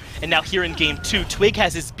 1 and now here in Game 2. Twig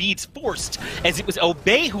has his beads forced, as it was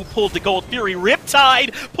Obey who pulled the Gold Fury. Rip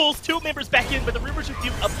Riptide pulls 2 members back in, but the River's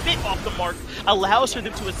Rebuke a bit off the mark, allows for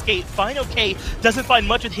them to escape. Fine-OK doesn't find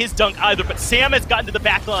much with his dunk either, but Sam has gotten to the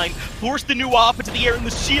back line, forced the new off into the air, and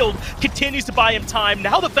the shield continues to buy him time.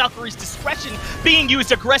 Now the Valkyrie's discretion being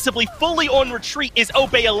used aggressively, fully on retreat is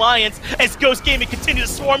Obey Alliance as Ghost Gaming continues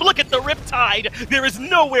to swarm. Look at the Riptide. There is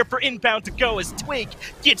nowhere for inbound to go as Twig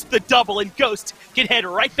gets the double, and Ghost can head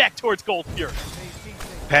right back towards Gold Fury.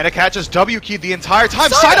 Panda Cat just W-keyed the entire time.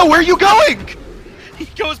 Sino, where are you going? He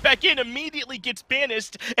goes back in, immediately gets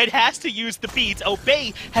banished, and has to use the beads.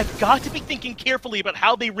 Obey have got to be thinking carefully about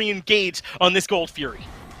how they re-engage on this Gold Fury.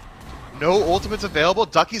 No ultimates available.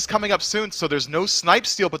 Ducky's coming up soon, so there's no snipe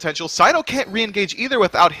steal potential. Sino can't re-engage either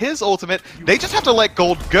without his ultimate. They just have to let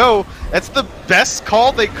Gold go. That's the best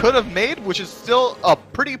call they could have made, which is still a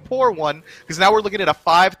pretty poor one, because now we're looking at a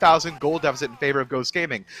 5,000 gold deficit in favor of Ghost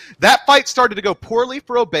Gaming. That fight started to go poorly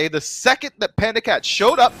for Obey. The second that Panda Cat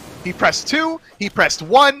showed up, he pressed 2, he pressed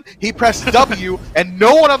 1, he pressed W, and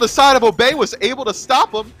no one on the side of Obey was able to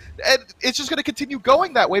stop him. And it's just going to continue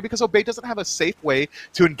going that way because Obey doesn't have a safe way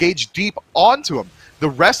to engage deep onto him. The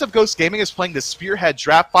rest of Ghost Gaming is playing the Spearhead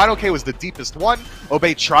draft. Final-K was the deepest one.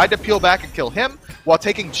 Obey tried to peel back and kill him while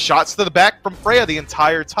taking shots to the back from Freya the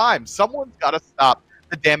entire time. Someone's got to stop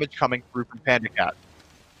the damage coming through from Panda Cat.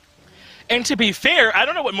 And to be fair, I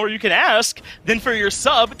don't know what more you can ask than for your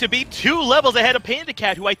sub to be 2 levels ahead of Panda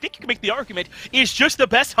Cat, who I think you can make the argument is just the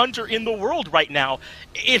best hunter in the world right now.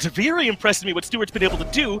 It's very impressed me what Stewart's been able to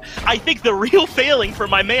do. I think the real failing for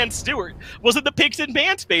my man Stewart was in the picks and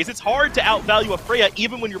bans phase. It's hard to outvalue a Freya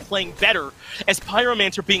even when you're playing better, as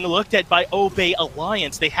Pyromancer are being looked at by Obey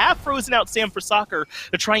Alliance. They have frozen out Sam for soccer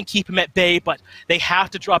to try and keep him at bay, but they have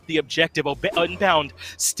to drop the objective. Unbound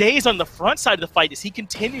stays on the front side of the fight as he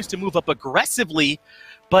continues to move up aggressively,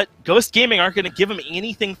 but Ghost Gaming aren't going to give him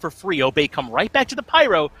anything for free. Obey come right back to the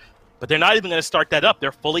Pyro, but they're not even going to start that up.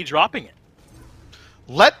 They're fully dropping it.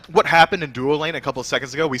 Let what happened in Duo Lane a couple of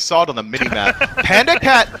seconds ago, we saw it on the mini-map. Panda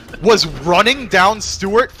Cat was running down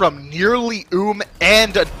Stewart from nearly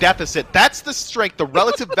and a deficit. That's the strength, the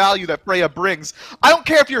relative value that Freya brings. I don't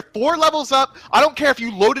care if you're 4 levels up. I don't care if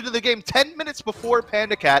you loaded into the game 10 minutes before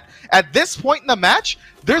Panda Cat. At this point in the match,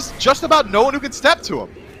 there's just about no one who can step to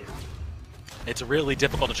him. It's really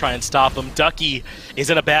difficult to try and stop him. Ducky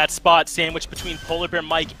is in a bad spot, sandwiched between Polar Bear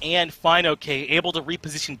Mike and Fine-OK, able to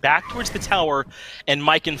reposition back towards the tower, and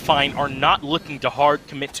Mike and Fine are not looking to hard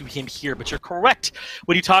commit to him here. But you're correct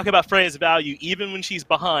when you talk about Freya's value. Even when she's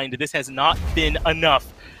behind, this has not been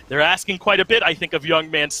enough. They're asking quite a bit, I think, of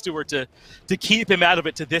young man Stewart to keep him out of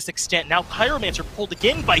it to this extent. Now Pyromancer pulled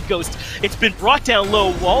again by Ghost. It's been brought down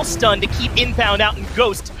low, wall stun to keep inbound out, and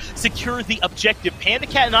Ghost secure the objective. Panda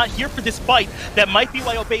Cat not here for this fight. That might be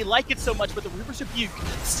why Obey like it so much, but the River's Rebuke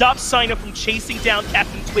stops Sino from chasing down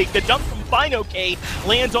Captain Twig. The dunk from Fine-OK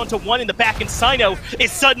lands onto one in the back, and Sino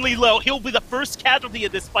is suddenly low. He'll be the first casualty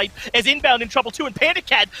of this fight as inbound in trouble too, and Panda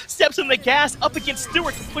Cat steps on the gas up against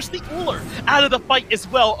Stewart to push the Uller out of the fight as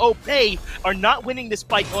well. Obey are not winning this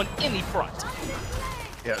fight on any front.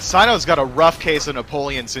 Yeah, Sino's got a rough case of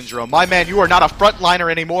Napoleon syndrome. My man, you are not a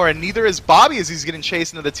frontliner anymore, and neither is Bobby as he's getting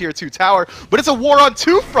chased into the Tier 2 tower. But it's a war on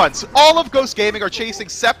 2 fronts. All of Ghost Gaming are chasing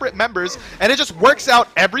separate members, and it just works out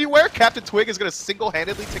everywhere. Captain Twig is going to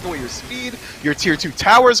single-handedly take away your speed. Your Tier 2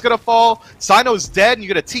 tower is going to fall. Sino's dead, and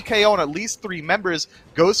you get a TKO on at least 3 members.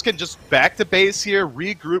 Ghost can just back to base here,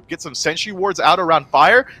 regroup, get some Sentry Wards out around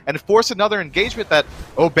fire, and force another engagement that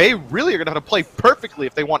Obey really are going to have to play perfectly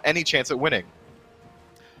if they want any chance at winning.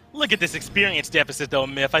 Look at this experience deficit, though,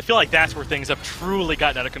 Myth. I feel like that's where things have truly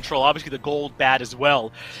gotten out of control. Obviously, the gold bad as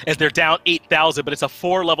well, as they're down 8,000, but it's a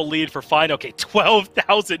 4-level lead for Fine-OK.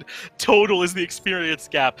 12,000 total is the experience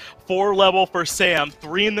gap. 4 level for Sam,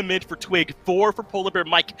 3 in the mid for Twig, 4 for Polar Bear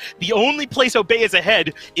Mike. The only place Obey is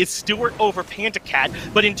ahead is Stewart over Panda Cat,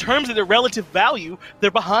 but in terms of their relative value,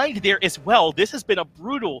 they're behind there as well. This has been a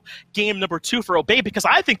brutal game number 2 for Obey because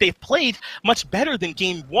I think they've played much better than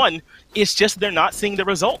game 1. It's just they're not seeing the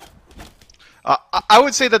result. I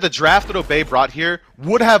would say that the draft that Obey brought here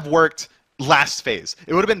would have worked last phase.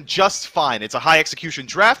 It would have been just fine. It's a high execution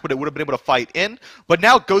draft, but it would have been able to fight in. But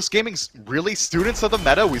now Ghost Gaming's really students of the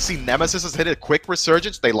meta. We see Nemesis has hit a quick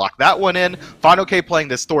resurgence. They lock that one in. Fine-OK playing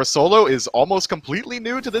this Thor solo is almost completely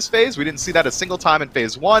new to this phase. We didn't see that a single time in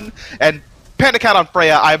phase 1. And Panda Cat on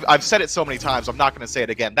Freya, I've said it so many times, I'm not going to say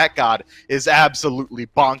it again. That god is absolutely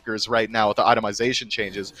bonkers right now with the itemization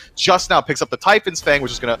changes. Just now picks up the Typhon's Fang,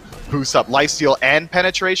 which is going to boost up lifesteal and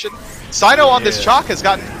penetration. Sino on this chalk has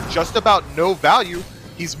gotten just about no value.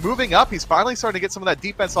 He's moving up. He's finally starting to get some of that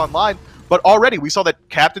defense online. But already we saw that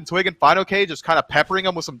Captain Twig and Final K just kind of peppering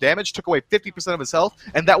him with some damage, took away 50% of his health,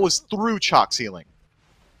 and that was through Chalk Ceiling.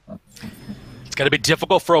 It's going to be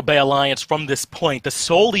difficult for Obey Alliance from this point. The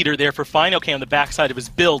soul leader there for Final K on the backside of his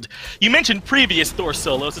build. You mentioned previous Thor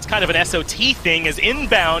solos. It's kind of an SOT thing as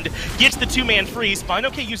Inbound gets the two-man freeze. Final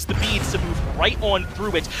K uses the beads to move right on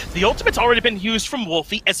through it. The ultimate's already been used from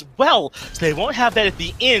Wolfie as well, so they won't have that at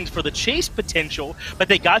the end for the chase potential, but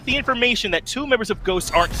they got the information that two members of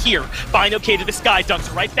Ghost aren't here. Final K to the sky,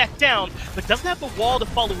 dunks right back down, but doesn't have the wall to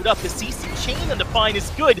follow it up. The CC chain on the Fine is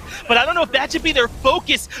good, but I don't know if that should be their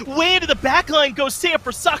focus. Way into the backline goes Sam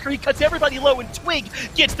for Soccer. He cuts everybody low, and Twig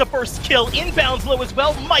gets the first kill. Inbounds low as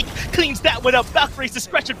well. Mike cleans that one up. Valkyrie's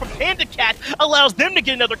discretion from Panda Cat allows them to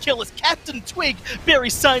get another kill as Captain Twig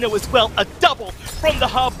buries Sino as well. A double from the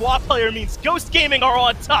Hobwa player means Ghost Gaming are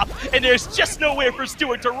on top, and there's just nowhere for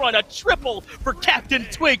Stewart to run. A triple for Captain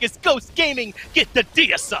Twig as Ghost Gaming get the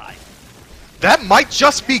deicide. That might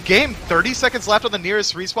just be game. 30 seconds left on the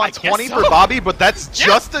nearest respawn. 20 for Bobby, but that's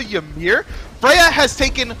just a Ymir. Freya has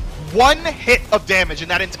taken one hit of damage in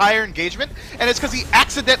that entire engagement, and it's because he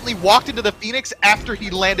accidentally walked into the Phoenix after he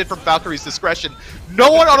landed from Valkyrie's discretion.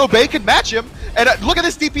 No one on Obey can match him, and look at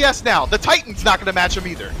this DPS now. The Titan's not going to match him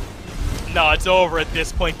either. No, it's over at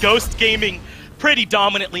this point. Ghost Gaming pretty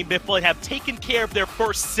dominantly, Mifflin, have taken care of their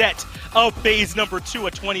first set of phase number 2.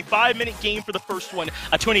 A 25-minute game for the first one,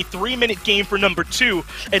 a 23-minute game for number 2.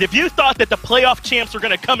 And if you thought that the playoff champs were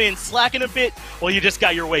going to come in slacking a bit, well, you just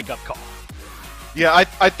got your wake-up call. Yeah,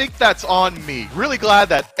 I think that's on me. Really glad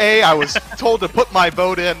that, A, I was told to put my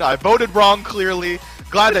vote in. I voted wrong, clearly.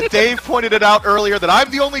 Glad that Dave pointed it out earlier that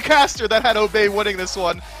I'm the only caster that had Obey winning this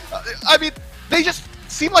one. I mean, they just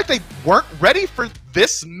seemed like they weren't ready for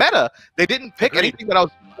this meta. They didn't pick anything that I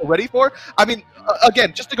was ready for. I mean,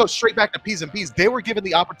 again, just to go straight back to P's and P's, they were given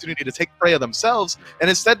the opportunity to take Freya themselves, and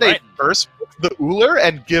instead they first picked the Uller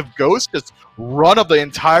and give Ghost just run of the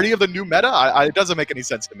entirety of the new meta. It doesn't make any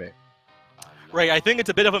sense to me. Right, I think it's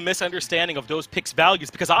a bit of a misunderstanding of those picks' values,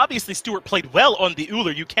 because obviously Stewart played well on the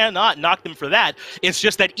Uller. You cannot knock them for that. It's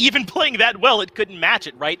just that even playing that well, it couldn't match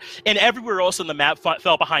it, right? And everywhere else on the map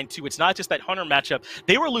fell behind, too. It's not just that Hunter matchup.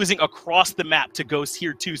 They were losing across the map to Ghost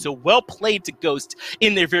here, too. So well played to Ghost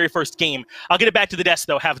in their very first game. I'll get it back to the desk,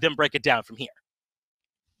 though, have them break it down from here.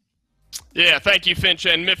 Yeah, thank you, Finch.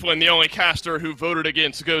 And Mifflin, the only caster who voted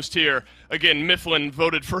against Ghost here. Again, Mifflin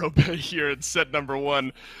voted for Obey here in set number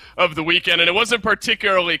 1 of the weekend, and it wasn't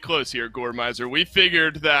particularly close here, Goremizer. We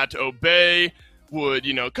figured that Obey would,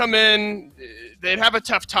 come in. They'd have a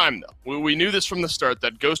tough time, though. We knew this from the start,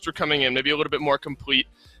 that Ghost were coming in maybe a little bit more complete,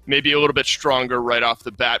 maybe a little bit stronger right off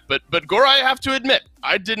the bat. But Gore, I have to admit,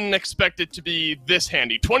 I didn't expect it to be this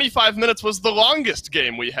handy. 25 minutes was the longest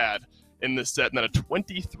game we had in this set, and then a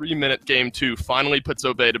 23-minute game 2 finally puts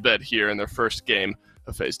Obey to bed here in their first game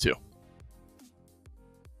of Phase 2.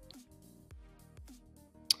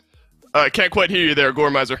 I can't quite hear you there,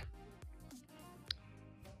 Goremizer.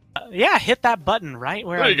 Yeah, hit that button right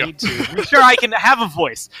where I There you need to. Make sure I can have a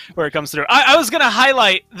voice where it comes through. I was going to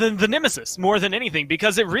highlight the Nemesis more than anything,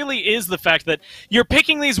 because it really is the fact that you're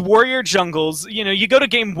picking these warrior jungles. You go to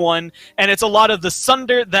game 1, and it's a lot of the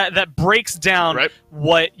Sunder that breaks down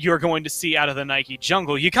what you're going to see out of the Nike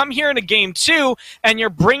jungle. You come here in a game 2, and you're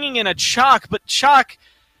bringing in a Chalk, but Chalk,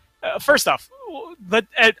 first off, but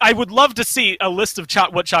I would love to see a list of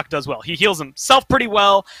what Chalk does well. He heals himself pretty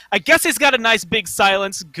well. I guess he's got a nice big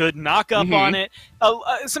silence, good knock-up on it.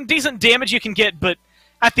 Some decent damage you can get, but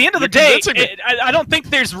at the end of the day, I don't think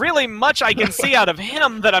there's really much I can see out of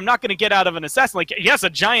him that I'm not going to get out of an assassin. Like, yes, a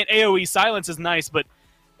giant AoE silence is nice, but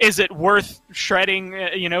is it worth shredding,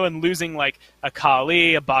 and losing like a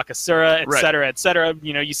Kali, a Bakasura, etc., etc.?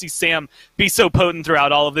 You see Sam be so potent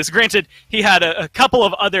throughout all of this. Granted, he had a couple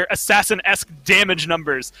of other assassin-esque damage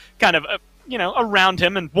numbers kind of, around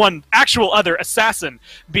him, and one actual other assassin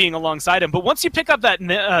being alongside him. But once you pick up that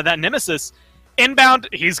Nemesis, Inbound,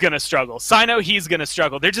 he's going to struggle. Sino, he's going to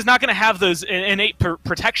struggle. They're just not going to have those innate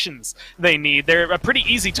protections they need. They're a pretty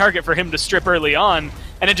easy target for him to strip early on,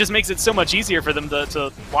 and it just makes it so much easier for them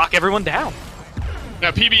to lock everyone down.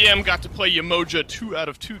 Now, PBM got to play Yamoja 2 out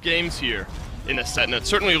of 2 games here in a set, and it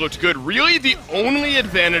certainly looked good. Really, the only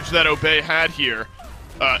advantage that Obey had here,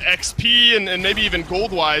 XP and maybe even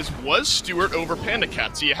gold-wise, was Stewart over Panda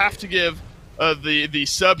Cat. So you have to give the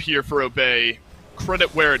sub here for Obey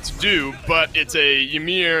credit where it's due, but it's a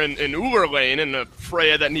Ymir and Uller lane and a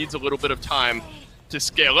Freya that needs a little bit of time to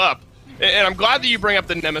scale up. And I'm glad that you bring up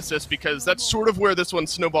the Nemesis, because that's sort of where this one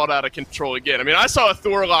snowballed out of control again. I mean, I saw a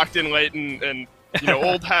Thor locked in late, and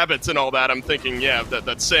old habits and all that, I'm thinking, yeah,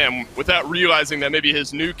 that Sam, without realizing that maybe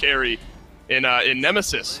his new carry in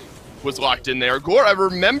Nemesis was locked in there. Gore, I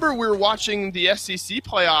remember we were watching the SEC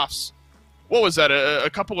playoffs. What was that, a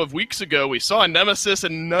couple of weeks ago? We saw a Nemesis,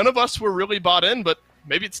 and none of us were really bought in, but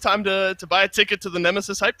maybe it's time to buy a ticket to the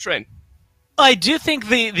Nemesis hype train. I do think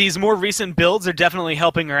these more recent builds are definitely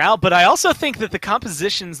helping her out, but I also think that the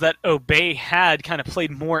compositions that Obey had kind of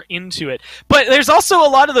played more into it. But there's also a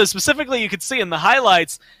lot of those, specifically you could see in the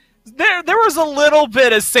highlights, there was a little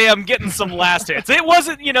bit of Sam getting some last hits. It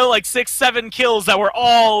wasn't, like 6-7 kills that were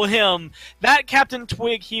all him. That Captain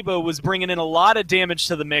Twig Hebo was bringing in a lot of damage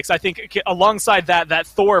to the mix. I think alongside that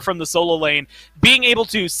Thor from the solo lane, being able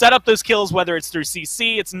to set up those kills, whether it's through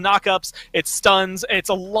CC, it's knockups, it's stuns, it's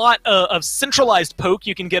a lot of centralized poke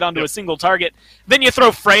you can get onto a single target. Then you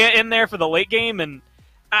throw Freya in there for the late game, and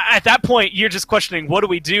at that point, you're just questioning, what do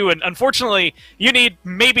we do? And unfortunately, you need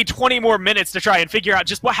maybe 20 more minutes to try and figure out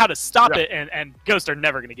just how to stop it, and Ghost are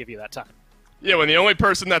never going to give you that time. Yeah, when the only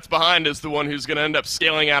person that's behind is the one who's going to end up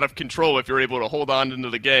scaling out of control if you're able to hold on into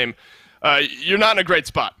the game, you're not in a great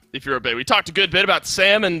spot if you're Obey. We talked a good bit about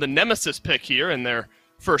Sam and the Nemesis pick here in their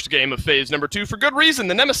first game of Phase number 2. For good reason,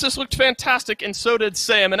 the Nemesis looked fantastic, and so did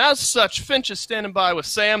Sam. And as such, Finch is standing by with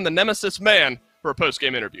Sam, the Nemesis man, for a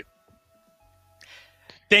post-game interview.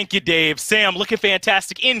 Thank you, Dave. Sam, looking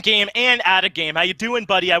fantastic in-game and out-of-game. How you doing,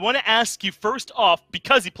 buddy? I want to ask you, first off,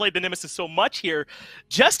 because he played the Nemesis so much here,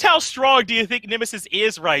 just how strong do you think Nemesis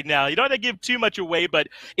is right now? You don't have to give too much away, but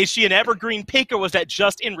is she an evergreen pick, or was that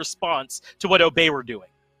just in response to what Obey were doing?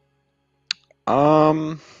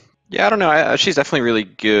 Yeah, I don't know. She's definitely really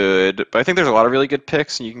good, but I think there's a lot of really good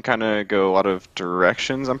picks, and you can kind of go a lot of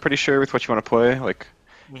directions, I'm pretty sure, with what you want to play. Like,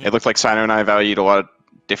 it looked like Sino and I valued a lot of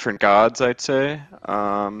different gods, I'd say.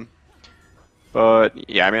 But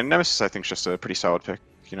yeah, I mean, Nemesis I think is just a pretty solid pick,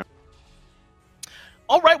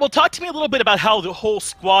 All right, well, talk to me a little bit about how the whole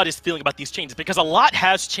squad is feeling about these changes, because a lot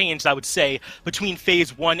has changed, I would say, between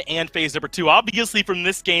Phase 1 and Phase number 2. Obviously, from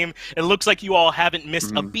this game, it looks like you all haven't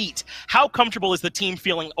missed a beat. How comfortable is the team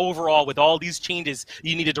feeling overall with all these changes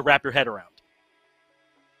you needed to wrap your head around?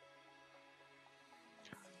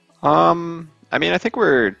 I mean, I think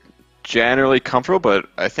we're generally comfortable, but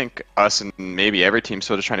I think us and maybe every team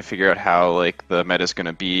still just trying to figure out how the meta is going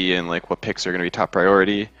to be and what picks are going to be top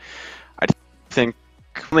priority. I think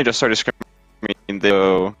when they just started scrimming,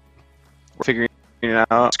 though, we're figuring it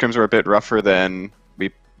out. Scrims were a bit rougher than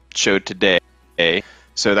we showed today,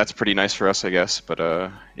 so that's pretty nice for us, I guess. But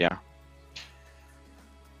yeah.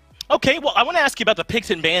 Okay, well, I want to ask you about the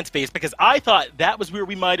picks and bans phase, because I thought that was where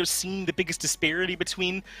we might have seen the biggest disparity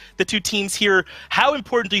between the two teams here. How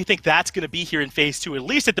important do you think that's going to be here in Phase 2, at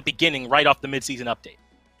least at the beginning, right off the midseason update?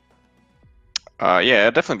 Yeah,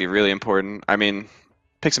 it'd definitely be really important. I mean,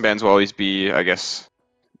 picks and bans will always be, I guess,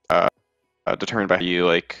 determined by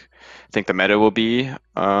you, think the meta will be.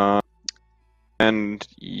 And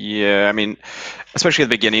yeah, I mean, especially at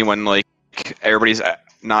the beginning when, everybody's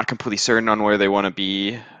not completely certain on where they want to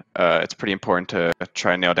be, it's pretty important to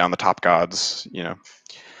try and nail down the top gods,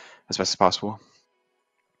 as best as possible.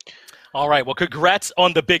 All right, well, congrats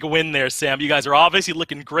on the big win there, Sam. You guys are obviously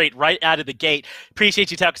looking great right out of the gate.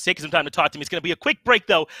 Appreciate you taking some time to talk to me. It's going to be a quick break,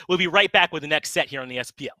 though. We'll be right back with the next set here on the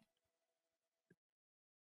SPL.